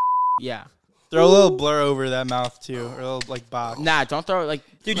 Yeah. Throw a little blur over that mouth too, or a little like box. Nah, don't throw it like.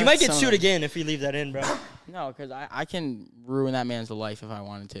 Dude, you might get some of sued them. again if you leave that in, bro. No, because I can ruin that man's life if I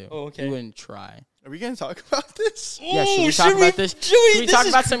wanted to. Oh, okay. He wouldn't try. Are we gonna talk about this? Yeah, should we talk about this? Should we talk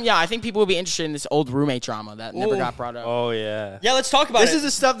about some? Yeah, I think people would be interested in this old roommate drama that never got brought up. Oh yeah. Yeah, let's talk about This it. is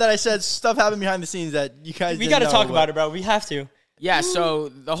the stuff that I said. Stuff happened behind the scenes that you guys. We got to talk about it, bro. We have to. Yeah, so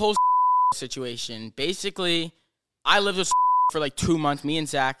the whole situation. Basically, I lived with for like 2 months. Me and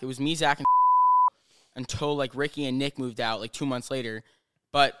Zach. It was me, Zach, and until like Ricky and Nick moved out like 2 months later.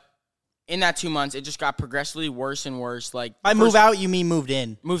 But in that 2 months, it just got progressively worse and worse. Like By move out, you mean moved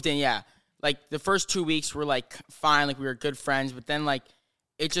in? Moved in, yeah. Like the first 2 weeks were like fine, like we were good friends. But then like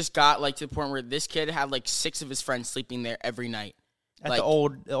it just got like to the point where this kid had like 6 of his friends sleeping there every night. At like,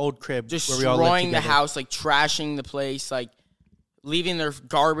 the old crib, just where we all lived destroying the together. house, like trashing the place, like leaving their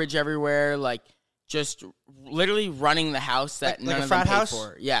garbage everywhere, like just literally running the house that Like none a of frat them paid house?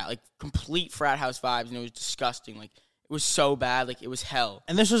 for. Yeah, like complete frat house vibes, and it was disgusting. Like it was so bad, like it was hell.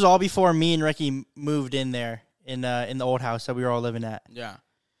 And this was all before me and Ricky moved in there in the old house that we were all living at. Yeah,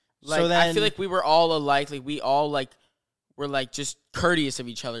 So like I then- feel like we were all alike. Like we all like were like just courteous of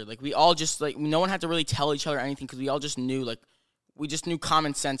each other. Like we all just like no one had to really tell each other anything because we all just knew like we just knew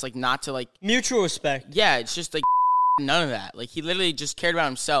common sense, like not to like Mutual respect. yeah. It's just like none of that. Like he literally just cared about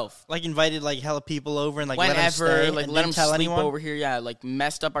himself. Like invited like hella people over and like let them Whenever, stay like and let didn't him tell sleep anyone. over here. Yeah, like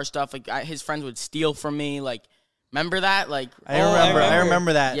messed up our stuff. Like his friends would steal from me. Like, remember that? Like, I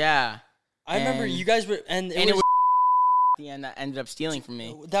remember that. yeah. I remember And- you guys were, and And it was the end that ended up stealing from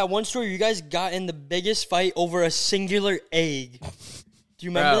me. that one story. You guys got in the biggest fight over a singular egg. Do you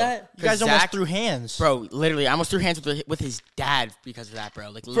remember Bro. that? You guys Zach- almost threw hands, Bro, literally, I almost threw hands with his dad because of that,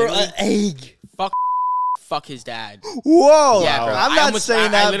 bro. Like, For literally, an egg. fuck his dad. Whoa! Yeah, bro. I'm I not almost,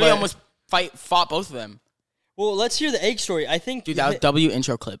 saying that. I literally but almost fought both of them. Well, let's hear the egg story. I think, Dude, that was W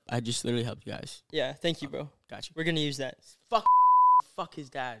intro clip. I just literally helped you guys. yeah. Thank you, bro. Got you. We're gonna use that. Fuck his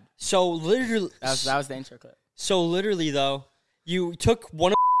dad. So literally, That was the intro clip. so literally though, you took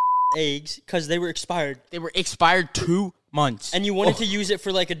one of eggs because they were expired, They were expired 2 months. and you wanted to use it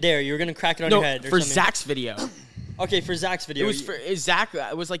for like a dare. You were gonna crack it on no, your head or for something. Zach's video. Okay, for Zach's video. It was for Zach.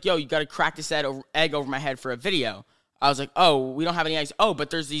 It was like, yo, you got to crack this egg over my head for a video. I was like, oh, we don't have any eggs. Oh, but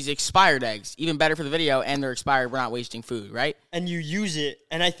there's these expired eggs. Even better for the video, and they're expired. We're not wasting food, right? and you use it,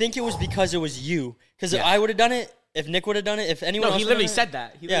 and I think it was because it was you. Because if Yeah. I would have done it, if Nick would have done it, if anyone No, else he literally said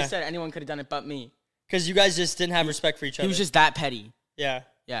that. He literally Yeah. said anyone could have done it but me. because you guys just didn't have respect for each other. He was just that petty. yeah,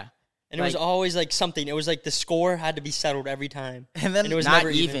 Yeah. and it was Like- always like something. It was like the score had to be settled every time, And then it was Not never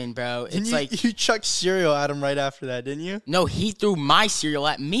even, bro. and It's you, like, you chucked cereal at him right after that, didn't you? no, he threw my cereal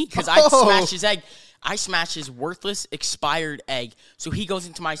at me because I Oh. smashed his egg. I smashed his worthless, expired egg. So he goes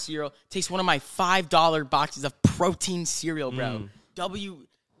into my cereal, takes one of my $5 boxes of protein cereal, bro. W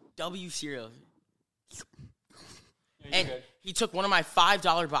cereal. And he took one of my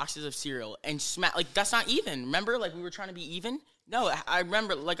 $5 boxes of cereal and smashed. Like, that's not even. Remember? Like, we were trying to be even? No, I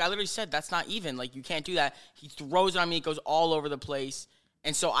remember. Like, I literally said, that's not even. Like, you can't do that. He throws it on me. It goes all over the place.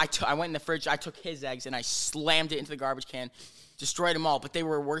 And so I went in the fridge. I took his eggs and I slammed it into the garbage can. Destroyed them all, but they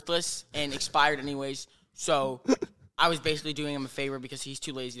were worthless and expired anyways. So I was basically doing him a favor because he's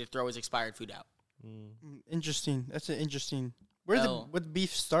too lazy to throw his expired food out. Interesting. That's an interesting. Hell. What did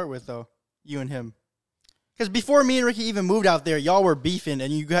beef start with though? You and him. Because before me and Ricky even moved out there, y'all were beefing,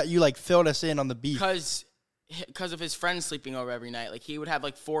 and you like filled us in on the beef. Because of his friends sleeping over every night. Like, he would have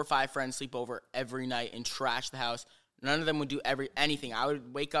like 4 or 5 friends sleep over every night and trash the house. None of them would do anything. I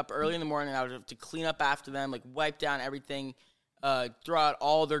would wake up early in the morning and I would have to clean up after them, like wipe down everything, throw out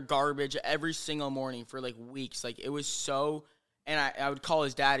all their garbage every single morning for like weeks. Like, it was so, and I would call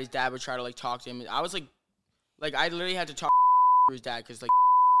his dad. His dad would try to like talk to him. I was like I literally had to talk to his dad because like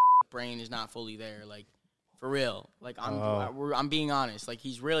brain is not fully there. Like, for real. Like, I'm being honest. Like,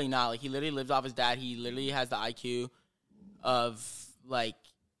 he's really not. Like, he literally lives off his dad. He literally has the IQ of like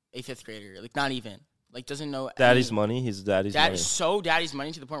a 5th grader. Like, not even. Like, doesn't know Daddy's money. He's daddy's money. Daddy's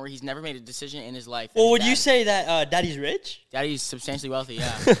money to the point where he's never made a decision in his life. Well, would you say that Daddy's rich? Daddy's substantially wealthy?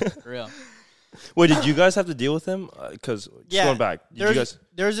 Yeah, for real. Wait, did you guys have to deal with him? Because going back, did you guys?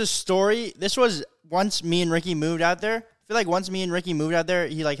 There's a story. This was once me and Ricky moved out there. I feel like once me and Ricky moved out there,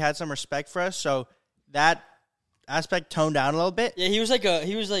 he like had some respect for us. So that aspect toned down a little bit. Yeah, he was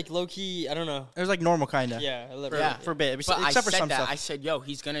like low key. I don't know. It was like normal kind of. Yeah, a little Yeah. For a bit, But except I for said some that. stuff. I said, yo,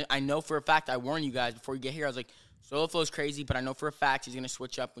 he's going to – I know for a fact, I warned you guys before you get here. I was like, Solo Flow's crazy, but I know for a fact he's going to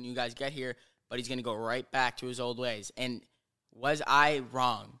switch up when you guys get here, but he's going to go right back to his old ways. And was I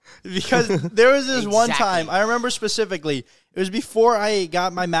wrong? Because there was this one Exactly. time, I remember specifically, it was before I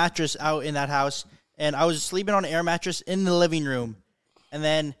got my mattress out in that house, and I was sleeping on an air mattress in the living room. And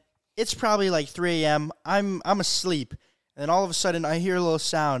then It's probably like 3 a.m. I'm asleep, and then all of a sudden I hear a little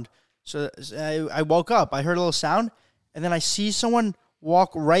sound. So I woke up. I heard a little sound, and then I see someone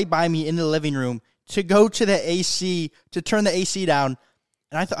walk right by me in the living room to go to the AC to turn the AC down.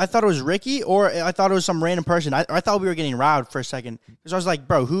 And I thought it was Ricky, or I thought it was some random person. I thought we were getting robbed for a second, because I was like,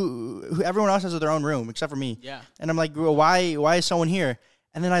 bro, who? Everyone else has their own room except for me. Yeah. And I'm like, well, why is someone here?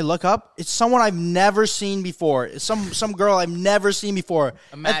 And then I look up. It's someone I've never seen before. It's some girl I've never seen before.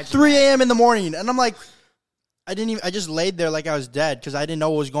 Imagine at 3 a.m. in the morning. And I'm like, I just laid there like I was dead because I didn't know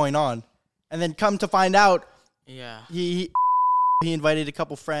what was going on. And then come to find out, he invited a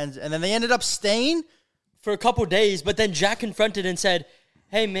couple friends, and then they ended up staying for a couple days. But then Jack confronted and said,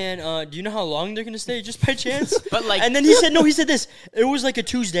 hey, man, do you know how long they're going to stay, just by chance? But like, and then he said, no, he said this. It was like a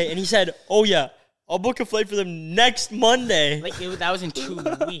Tuesday, and he said, oh, yeah, I'll book a flight for them next Monday. Like, that was in 2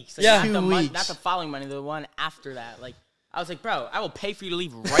 weeks. Like, yeah. Not the following Monday, the one after that. Like, I was like, bro, I will pay for you to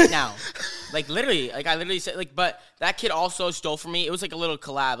leave right now. Like, literally. Like, I literally said, like, but that kid also stole from me. It was like a little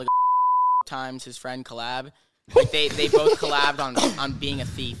collab. Like, times his friend collab. Like, they both collabed on being a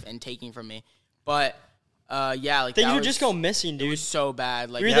thief and taking from me. But... yeah, like they would just go missing, dude. It was so bad.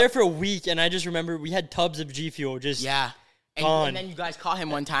 Like we were there for a week, and I just remember we had tubs of G Fuel just and then you guys caught him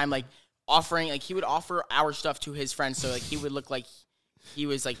one time, like offering, like he would offer our stuff to his friends, so like he would look like he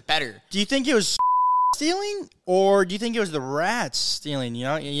was like better. Do you think it was stealing, or do you think it was the rats stealing? You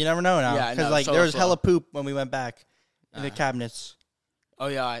know, you never know now. Yeah, because there was hella poop when we went back in the cabinets. Oh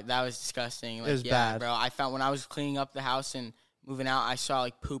yeah, that was disgusting. Like, it was bad, bro. I found when I was cleaning up the house and moving out, I saw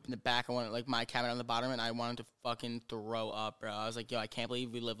like poop in the back. I wanted like my cabinet on the bottom, and I wanted to fucking throw up, bro. I was like, yo, I can't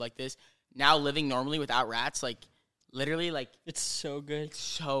believe we live like this. Now living normally without rats, like literally, like it's so good. It's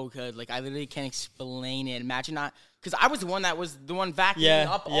so good. Like I literally can't explain it. Imagine not, because I was the one vacuuming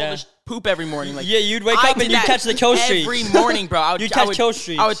up all the poop every morning. Like you'd wake up and you'd catch the kill streak every morning, bro. You'd catch kill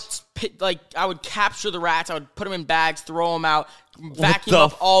streaks. I would capture the rats. I would put them in bags, throw them out, vacuum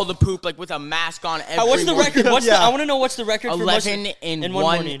up all the poop like with a mask on. What's the record? I want to know what's the record. 11 in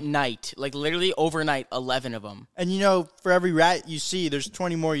one night, like literally overnight, 11 of them. And you know, for every rat you see, there's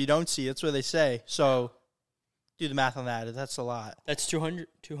 20 more you don't see. That's what they say. So do the math on that. That's a lot. That's 200.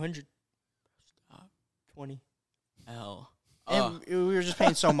 20. Hell. And we were just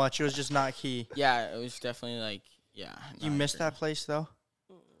paying so much. It was just not key. Yeah, it was definitely like, You missed that place, though?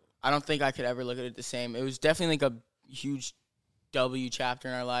 I don't think I could ever look at it the same. It was definitely like a huge W chapter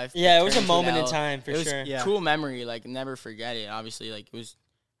in our life. Yeah, it was a moment in time for sure. Yeah. Cool memory. Like, never forget it. Obviously, like, it was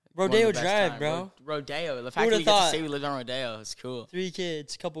Rodeo Drive, bro. Rodeo. The fact that we get to say we lived on Rodeo is cool. 3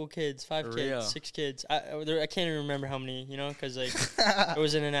 kids, couple kids, 5 kids, 6 kids. I can't even remember how many, you know, because, like, it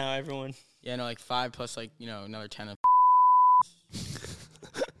was in and out, everyone. Yeah, no, like 5 plus, like, you know, another 10 of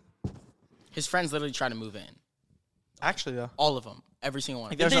his friends literally tried to move in. Actually, though. All of them. Every single one.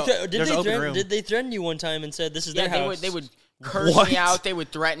 Like, did they threaten you one time and said, this is their house? They would curse me out. They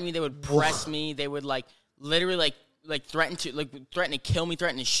would threaten me. They would press me. They would, like, literally, threaten to kill me,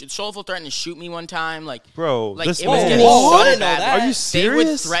 Soulful threatened to shoot me one time. Like, bro, like, this it was man. getting so bad. Are you serious?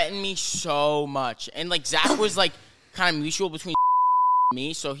 They would threaten me so much. And, like, Zach was, like, kind of mutual between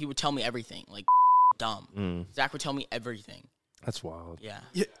me, so he would tell me everything. Like, dumb. Zach would tell me everything. That's wild. Yeah.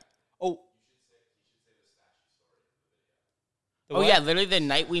 Oh. Oh, yeah, literally the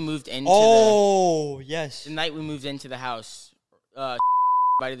night we moved into yes. The night we moved into the house,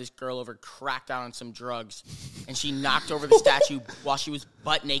 invited this girl over, cracked out on some drugs, and she knocked over the statue while she was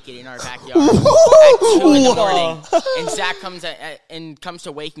butt naked in our backyard at 2 in the morning. And Zach comes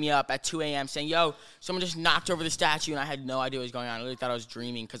to wake me up at 2 a.m. saying, yo, someone just knocked over the statue, and I had no idea what was going on. I literally thought I was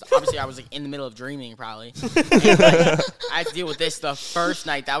dreaming, because obviously I was like in the middle of dreaming probably. And, like, I had to deal with this the first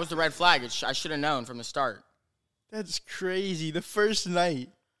night. That was the red flag. I should have known from the start. That's crazy. The first night.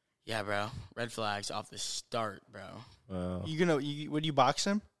 Yeah, bro. Red flags off the start, bro. Wow. Would you box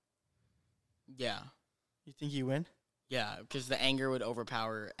him? Yeah. You think you win? Yeah, because the anger would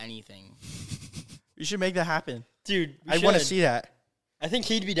overpower anything. You should make that happen. Dude, I want to see that. I think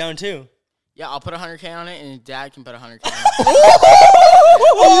he'd be down too. Yeah, I'll put 100K on it, and his dad can put 100K on it.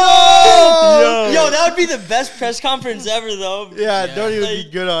 Yo, that would be the best press conference ever, though. Yeah, Doherty would be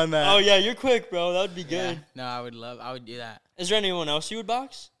good on that. Oh, yeah, you're quick, bro. That would be good. No, I would do that. Is there anyone else you would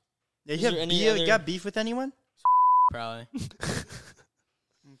box? Yeah, you got beef with anyone? Probably.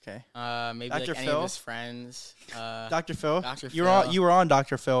 Okay. Maybe Dr. like any Phil? of his friends. Dr. Phil? Dr. You Phil. were on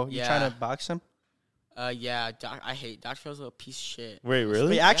Dr. Phil. You Yeah. trying to box him? Yeah, I hate Dr. Phil's a little piece of shit. Wait,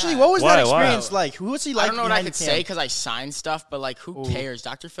 really? Wait, actually, what was that Why? experience like? Who was he like? I don't know what I behind could the say cam? because I signed stuff, but like, who cares?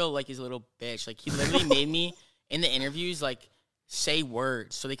 Dr. Phil, like, he's a little bitch. Like, he literally made me in the interviews like say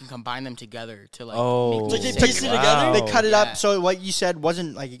words so they can combine them together to like. Oh, Like they say pieced it words. together? They cut it Yeah. up so what you said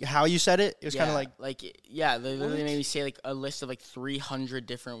wasn't like how you said it. It was kind of like they literally made me say like a list of like 300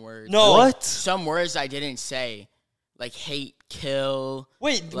 different words. No. What? Some words I didn't say, like hate, kill.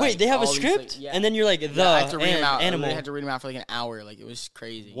 Wait, like, they have a all these, script? like, yeah. And then you're like, the Yeah, I had to read them out. I animal. literally had to read them out for like an hour. Like it was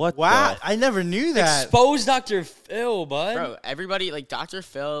crazy. What? wow. the- I never knew that. Expose Dr. Phil, bud. Bro, everybody like Dr.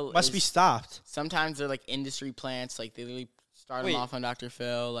 Phil Must be stopped. sometimes they're like industry plants. Like they literally start Wait. them off on Dr.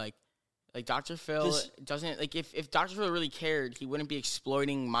 Phil. Like Dr. Phil doesn't like if Dr. Phil really cared, he wouldn't be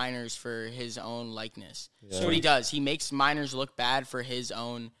exploiting minors for his own likeness. Yeah. So what he does, he makes minors look bad for his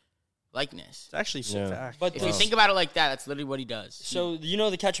own likeness. It's actually so Yeah. fact. But If you think about it like that, that's literally what he does. So you know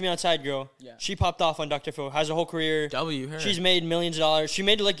the Catch Me Outside girl? Yeah. She popped off on Dr. Phil. Has a whole career. Her. She's made millions of dollars. She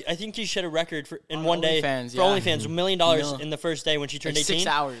made like I think she set a record for in On one day OnlyFans, for yeah. OnlyFans, $1 million Mil- in the first day when she turned like 18. 6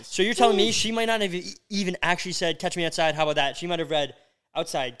 hours. So you're telling me she might not have even actually said "Catch Me Outside"? How about that? She might have read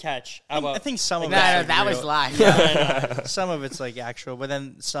 "Outside Catch." How about? I think some of No, it's no, like that real. was live. Yeah, Some of it's like actual, but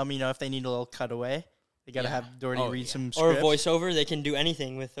then some, if they need a little cutaway, they gotta Yeah. have Doherty Oh, read yeah. some or a scripts. voiceover. They can do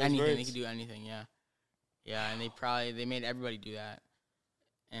anything with those Anything, words. they could do anything, yeah. Yeah, and they made everybody do that.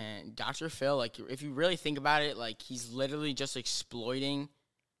 And Dr. Phil, like, if you really think about it, like, he's literally just exploiting,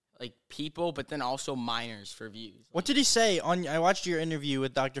 like, people, but then also minors for views. What did he say I watched your interview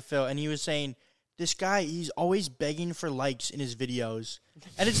with Dr. Phil, and he was saying, this guy, he's always begging for likes in his videos.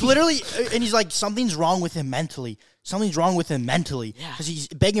 And it's literally, and he's like, something's wrong with him mentally. Something's wrong with him mentally. Yeah. Because he's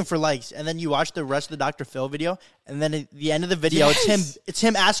begging for likes. And then you watch the rest of the Dr. Phil video, and then at the end of the video, Yes. it's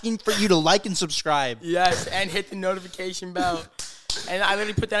him asking for you to like and subscribe. Yes, and hit the notification bell. And I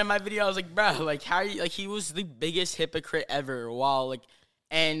literally put that in my video. I was like, bro, like, how are you, like, he was the biggest hypocrite ever. While, like,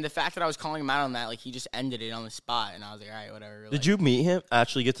 and the fact that I was calling him out on that, like, he just ended it on the spot. And I was like, all right, whatever. Did you meet him?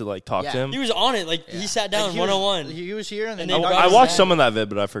 Actually get to like talk Yeah. to him? He was on it. Like he sat down Like, he was- 101. He was here, and then And they brought I his watched dad. some of that vid,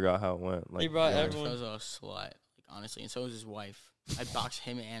 but I forgot how it went. Like, He brought yeah. everyone. Phil's a slut, like, honestly. And so was his wife. I boxed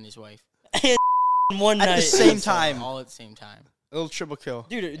him and his wife. One at the night. same time. All at the same time. A little triple kill.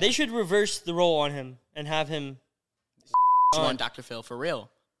 Dude, they should reverse the role on him and have him. On Dr. Phil, for real.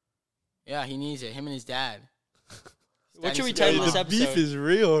 Yeah, he needs it. Him and his dad. What should we needs to title go this on. episode? Beef is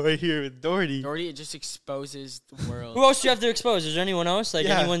real right here with Doherty. Doherty, it just exposes the world. Who else do you have to expose? Is there anyone else? Like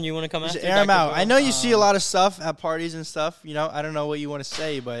Yeah. anyone you want to come Just after? air him Dr. out. Phil? I know you see a lot of stuff at parties and stuff. I don't know what you want to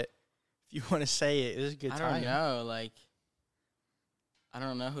say, but if you want to say it, it's a good I time. don't know. Like, I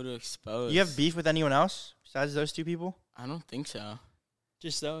don't know who to expose. You have beef with anyone else besides those two people? I don't think so.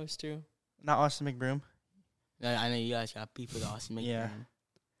 Just those two. Not Austin McBroom. I know you guys got beef with Austin McBroom. Yeah.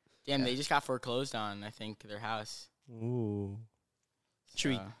 Damn, they just got foreclosed on, I think, their house. Ooh. Should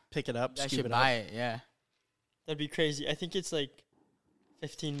we So, pick it up? I Scoop should it buy up? it, yeah. That'd be crazy. I think it's like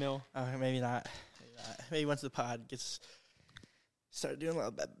 15 mil. Maybe not. Maybe once the pod gets started doing a little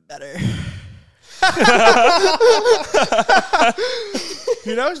bit better.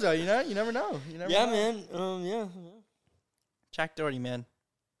 Who knows though? You never know. You never Yeah, know. man. Yeah. Jack Doherty, man.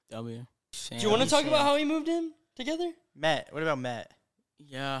 W. Do you want to talk about how we moved in together? Met. What about Met?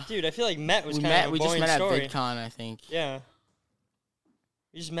 Yeah. Dude, I feel like Met was We kind met. of a We just boring met story. at VidCon, I think. Yeah.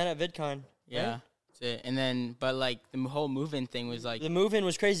 We just met at VidCon. Yeah. right? That's it. And then, but like the whole move-in thing was like, The move-in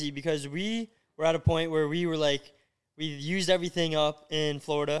was crazy because we were at a point where we were like, we used everything up in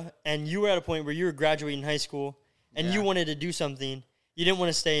Florida, and you were at a point where you were graduating high school, and you Yeah. wanted to do something. You didn't want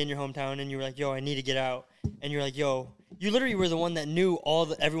to stay in your hometown, and you were like, yo, I need to get out. And you're like, yo, you literally were the one that knew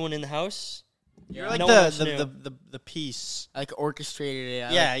everyone in the house. You're like No one else knew. the piece. like orchestrated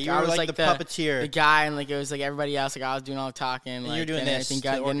it. Yeah, Like, you I were was like the puppeteer. the guy, and like it was like everybody else. Like I was doing all the talking, you like were doing getting this everything to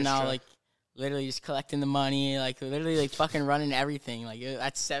the getting all orchestra. like literally just collecting the money, like literally like fucking running everything. Like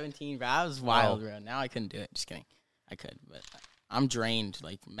at 17, bro, I was wild, bro. Now I couldn't do it. Just kidding, I could, but I'm drained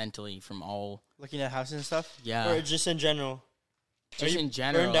like mentally from all. Looking at houses and stuff. Yeah, Or just in general. just you in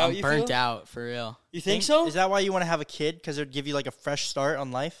general, burned out, I'm you burnt feel? out for real. You think so? Is that why you want to have a kid? Because it would give you like a fresh start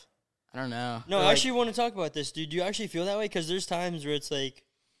on life? I don't know. No, Or I like- actually want to talk about this, dude. Do you actually feel that way? Because there's times where it's like,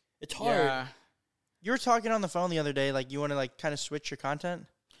 it's hard. Yeah. You were talking on the phone the other day, like you want to like kind of switch your content.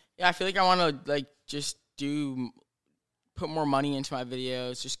 Yeah, I feel like I want to like just put more money into my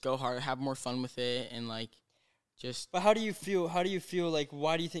videos, just go hard, have more fun with it, and like just But how do you feel? How do you feel? Like,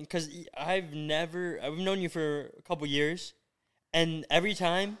 why do you think? Because I've known you for a couple years, and every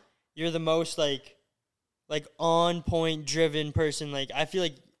time you're the most like on point driven person. Like, I feel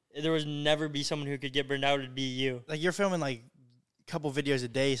like there was never be someone who could get burned out. It'd be you. Like you're filming like a couple videos a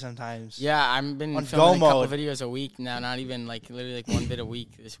day sometimes. yeah. I've been On filming go a couple mode. videos a week now, not even like literally like one bit a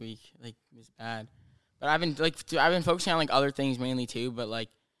week this week. Like it was bad, but I've been focusing on like other things mainly too. But like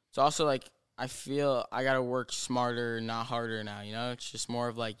it's also like I feel I gotta work smarter, not harder now. You know, it's just more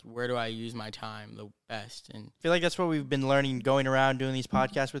of like, where do I use my time the best? And I feel like that's what we've been learning going around doing these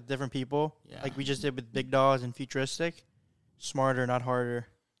podcasts with different people, like we just did with Big Dolls and Futuristic. Smarter, not harder.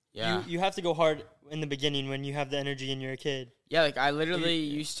 Yeah, You have to go hard in the beginning when you have the energy and you're a kid. yeah. Like I literally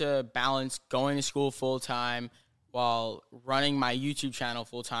used to balance going to school full time while running my YouTube channel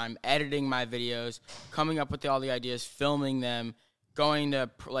full time, editing my videos, coming up with all the ideas, filming them, going to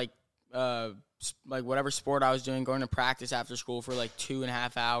like whatever sport I was doing, going to practice after school for like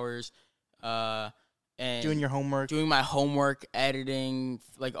 2.5 hours, and Doing your homework. doing my homework, editing,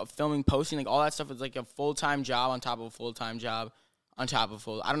 like filming, posting, like all that stuff is like a full-time job on top of a full-time job on top of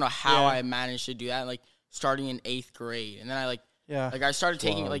full. I don't know how I managed to do that. Like starting in 8th grade, and then I started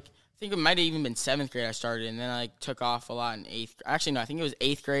taking like. I think it might have even been 7th grade I started, and then I like took off a lot in 8th. Actually, no, I think it was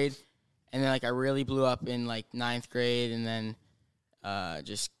 8th grade, and then like I really blew up in like 9th grade, and then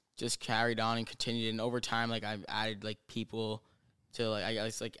just carried on and continued. And over time, like I've added like people to like I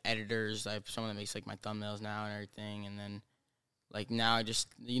guess like editors. I have someone that makes like my thumbnails now and everything, and then like now I just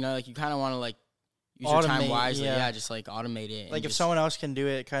like you kind of want to like use your time wisely. Yeah, just like automate it. Like if just, someone else can do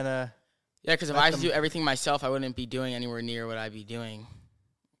it, kind of. Yeah, because if I had to do everything myself, I wouldn't be doing anywhere near what I'd be doing.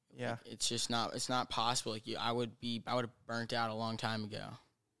 Yeah, like, it's just not. It's not possible. Like I would have burnt out a long time ago.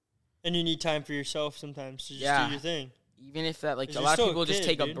 And you need time for yourself sometimes to just do your thing. Even if that, like a You're lot of still a people just kid,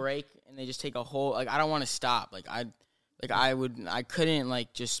 take a dude. break and they just take a whole. Like I don't want to stop. I couldn't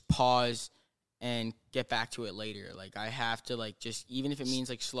like just pause and get back to it later. Like I have to like just even if it means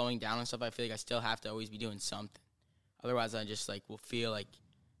like slowing down and stuff. I feel like I still have to always be doing something. Otherwise, I just like will feel like.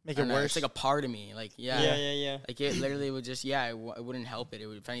 Make it worse. It's like a part of me. Like, yeah. Like, it literally would just, it wouldn't help it. It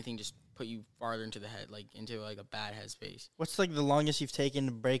would, if anything, just put you farther into the head, like, into, like, a bad headspace. What's, like, the longest you've taken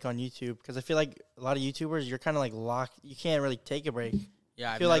a break on YouTube? Because I feel like a lot of YouTubers, you're kind of, like, locked. You can't really take a break.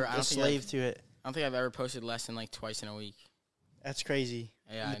 Yeah, I feel like a slave to it. I don't think I've ever posted less than, like, twice in a week. That's crazy.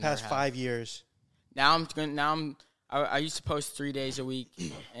 Yeah, in the past 5 years. I used to post 3 days a week,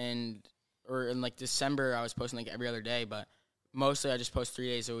 or in, like, December, I was posting, like, every other day, but mostly I just post 3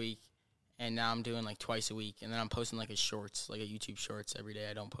 days a week. And now I'm doing, like, twice a week. And then I'm posting, like, a YouTube shorts every day.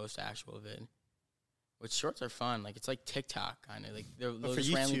 I don't post actual vid. Which shorts are fun. Like, it's like TikTok, kind of. Like, they'll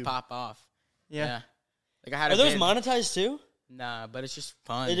just randomly pop off. Yeah. Like, I had Are those monetized, too? Nah, but it's just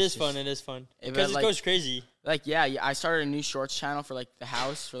fun. It is fun. Because it goes crazy. Like, I started a new shorts channel for, like, the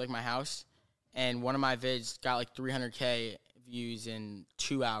house, for, like, my house. And one of my vids got, like, 300K views in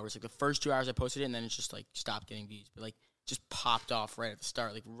 2 hours. Like, the first 2 hours I posted it, and then it's just, like, stopped getting views. But, like, just popped off right at the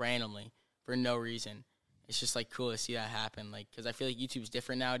start, like, randomly. For no reason. It's just, like, cool to see that happen. Like, because I feel like YouTube's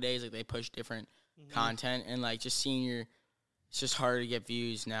different nowadays. Like, they push different content. And, like, just seeing it's just harder to get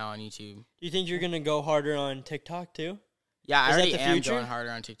views now on YouTube. Do you think you're going to go harder on TikTok, too? Yeah, I already am going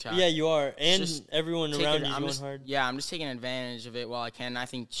harder on TikTok. Yeah, you are. And everyone around you is going hard. Yeah, I'm just taking advantage of it while I can. I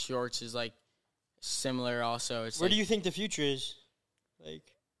think Shorts is, like, similar also. Where do you think the future is? Like,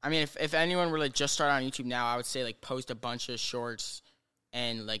 I mean, if anyone were to just start on YouTube now, I would say, like, post a bunch of shorts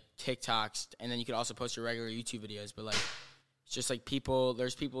and, like, TikToks, and then you could also post your regular YouTube videos. But, like, it's just, like,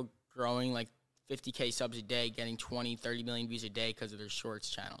 there's people growing, like, 50K subs a day, getting 20, 30 million views a day because of their shorts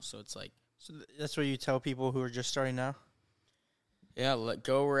channel. So it's, like... So that's what you tell people who are just starting now? Yeah,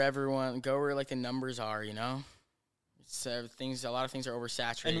 go where, like, the numbers are, you know? A lot of things are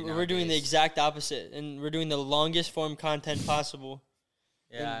oversaturated And nowadays. we're doing the exact opposite, and we're doing the longest form content possible.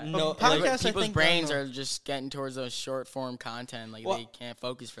 Yeah, people's brains are just getting towards those short form content. Like they can't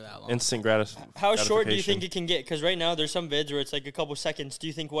focus for that long. Instant gratification. How short do you think it can get? Because right now there's some vids where it's like a couple seconds. Do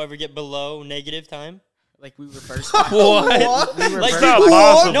you think we'll ever get below negative time? Like we reverse. What? Like it's not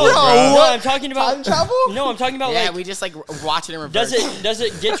possible. No, I'm talking about time travel. No, I'm talking about we just like watch it in reverse. Does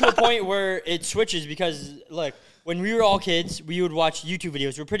it get to a point where it switches? Because look, when we were all kids, we would watch YouTube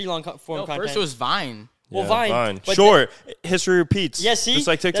videos. We're pretty long form content. First it was Vine. Well, Vine. Short. History repeats. Yeah, see? Just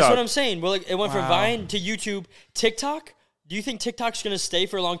like TikTok. That's what I'm saying. Well, it went from Vine to YouTube. TikTok, do you think TikTok's going to stay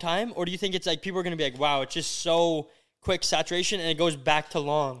for a long time? Or do you think it's like people are going to be like, wow, it's just so quick saturation and it goes back to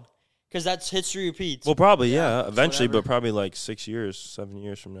long? Because that's history repeats. Well, probably, yeah. Eventually, but probably like 6 years, 7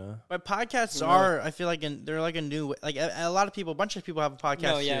 years from now. But podcasts are, I feel like, they're like a new, like a lot of people, a bunch of people have a podcast.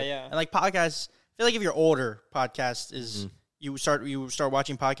 No, yeah. And like podcasts, I feel like if you're older, podcast is... You start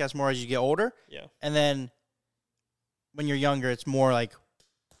watching podcasts more as you get older. Yeah. And then when you're younger, it's more like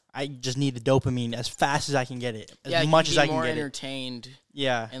I just need the dopamine as fast as I can get it. As much as I can get it. more entertained.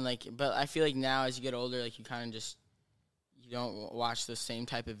 Yeah. And like but I feel like now as you get older, like you kind of just you don't watch the same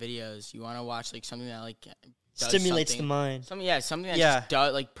type of videos. You want to watch like something that like stimulates the mind. Something that just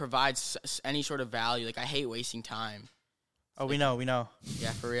does like provides any sort of value. Like I hate wasting time. Oh, we know.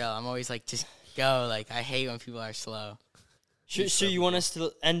 Yeah, for real. I'm always like, just go. Like, I hate when people are slow. So you want us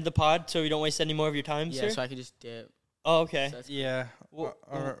to end the pod so we don't waste any more of your time, Yeah, sir? so I can just dip. Oh, okay. So that's Yeah. Well,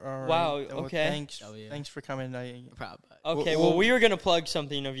 All wow, right. Well, okay. Thanks for coming. no problem. Okay, well, we were going to plug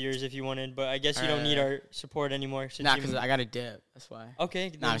something of yours if you wanted, but I guess you don't need our support anymore. Nah, because I got to dip. That's why.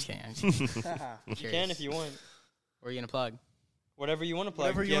 Okay. Nah, I'm just kidding. You can if you want. What are you going to plug? Whatever you want to plug.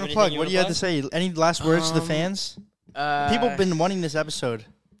 Whatever Do you have want to plug. anything What do you have to wanna say? Any last words to the fans? People have been wanting this episode.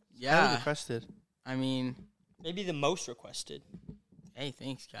 Yeah. Highly requested. I mean, plug? Maybe the most requested. hey,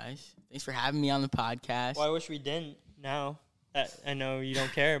 thanks, guys. Thanks for having me on the podcast. Well, I wish we didn't now. I know you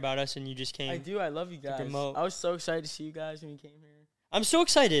don't care about us and you just came. I do. I love you guys. promote. I was so excited to see you guys when you came here. I'm so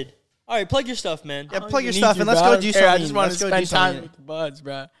excited. All right, plug your stuff, man. Yeah, plug your stuff and let's go do something. I just want to spend time something. with the buds,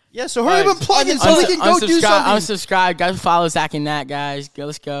 bro. Yeah, so hurry up and plug it so we can go do something. Unsubscribe. Guys, follow Zach and Nat, guys.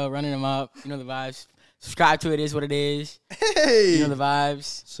 Let's go. Running them up. You know the vibes. Subscribe to It Is What It Is. Hey. You know the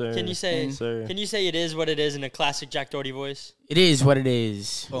vibes. Sir. Can you say Sir. Can you say it is what it is in a classic Jack Doherty voice? It is what it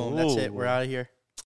is. Boom, that's it. We're out of here.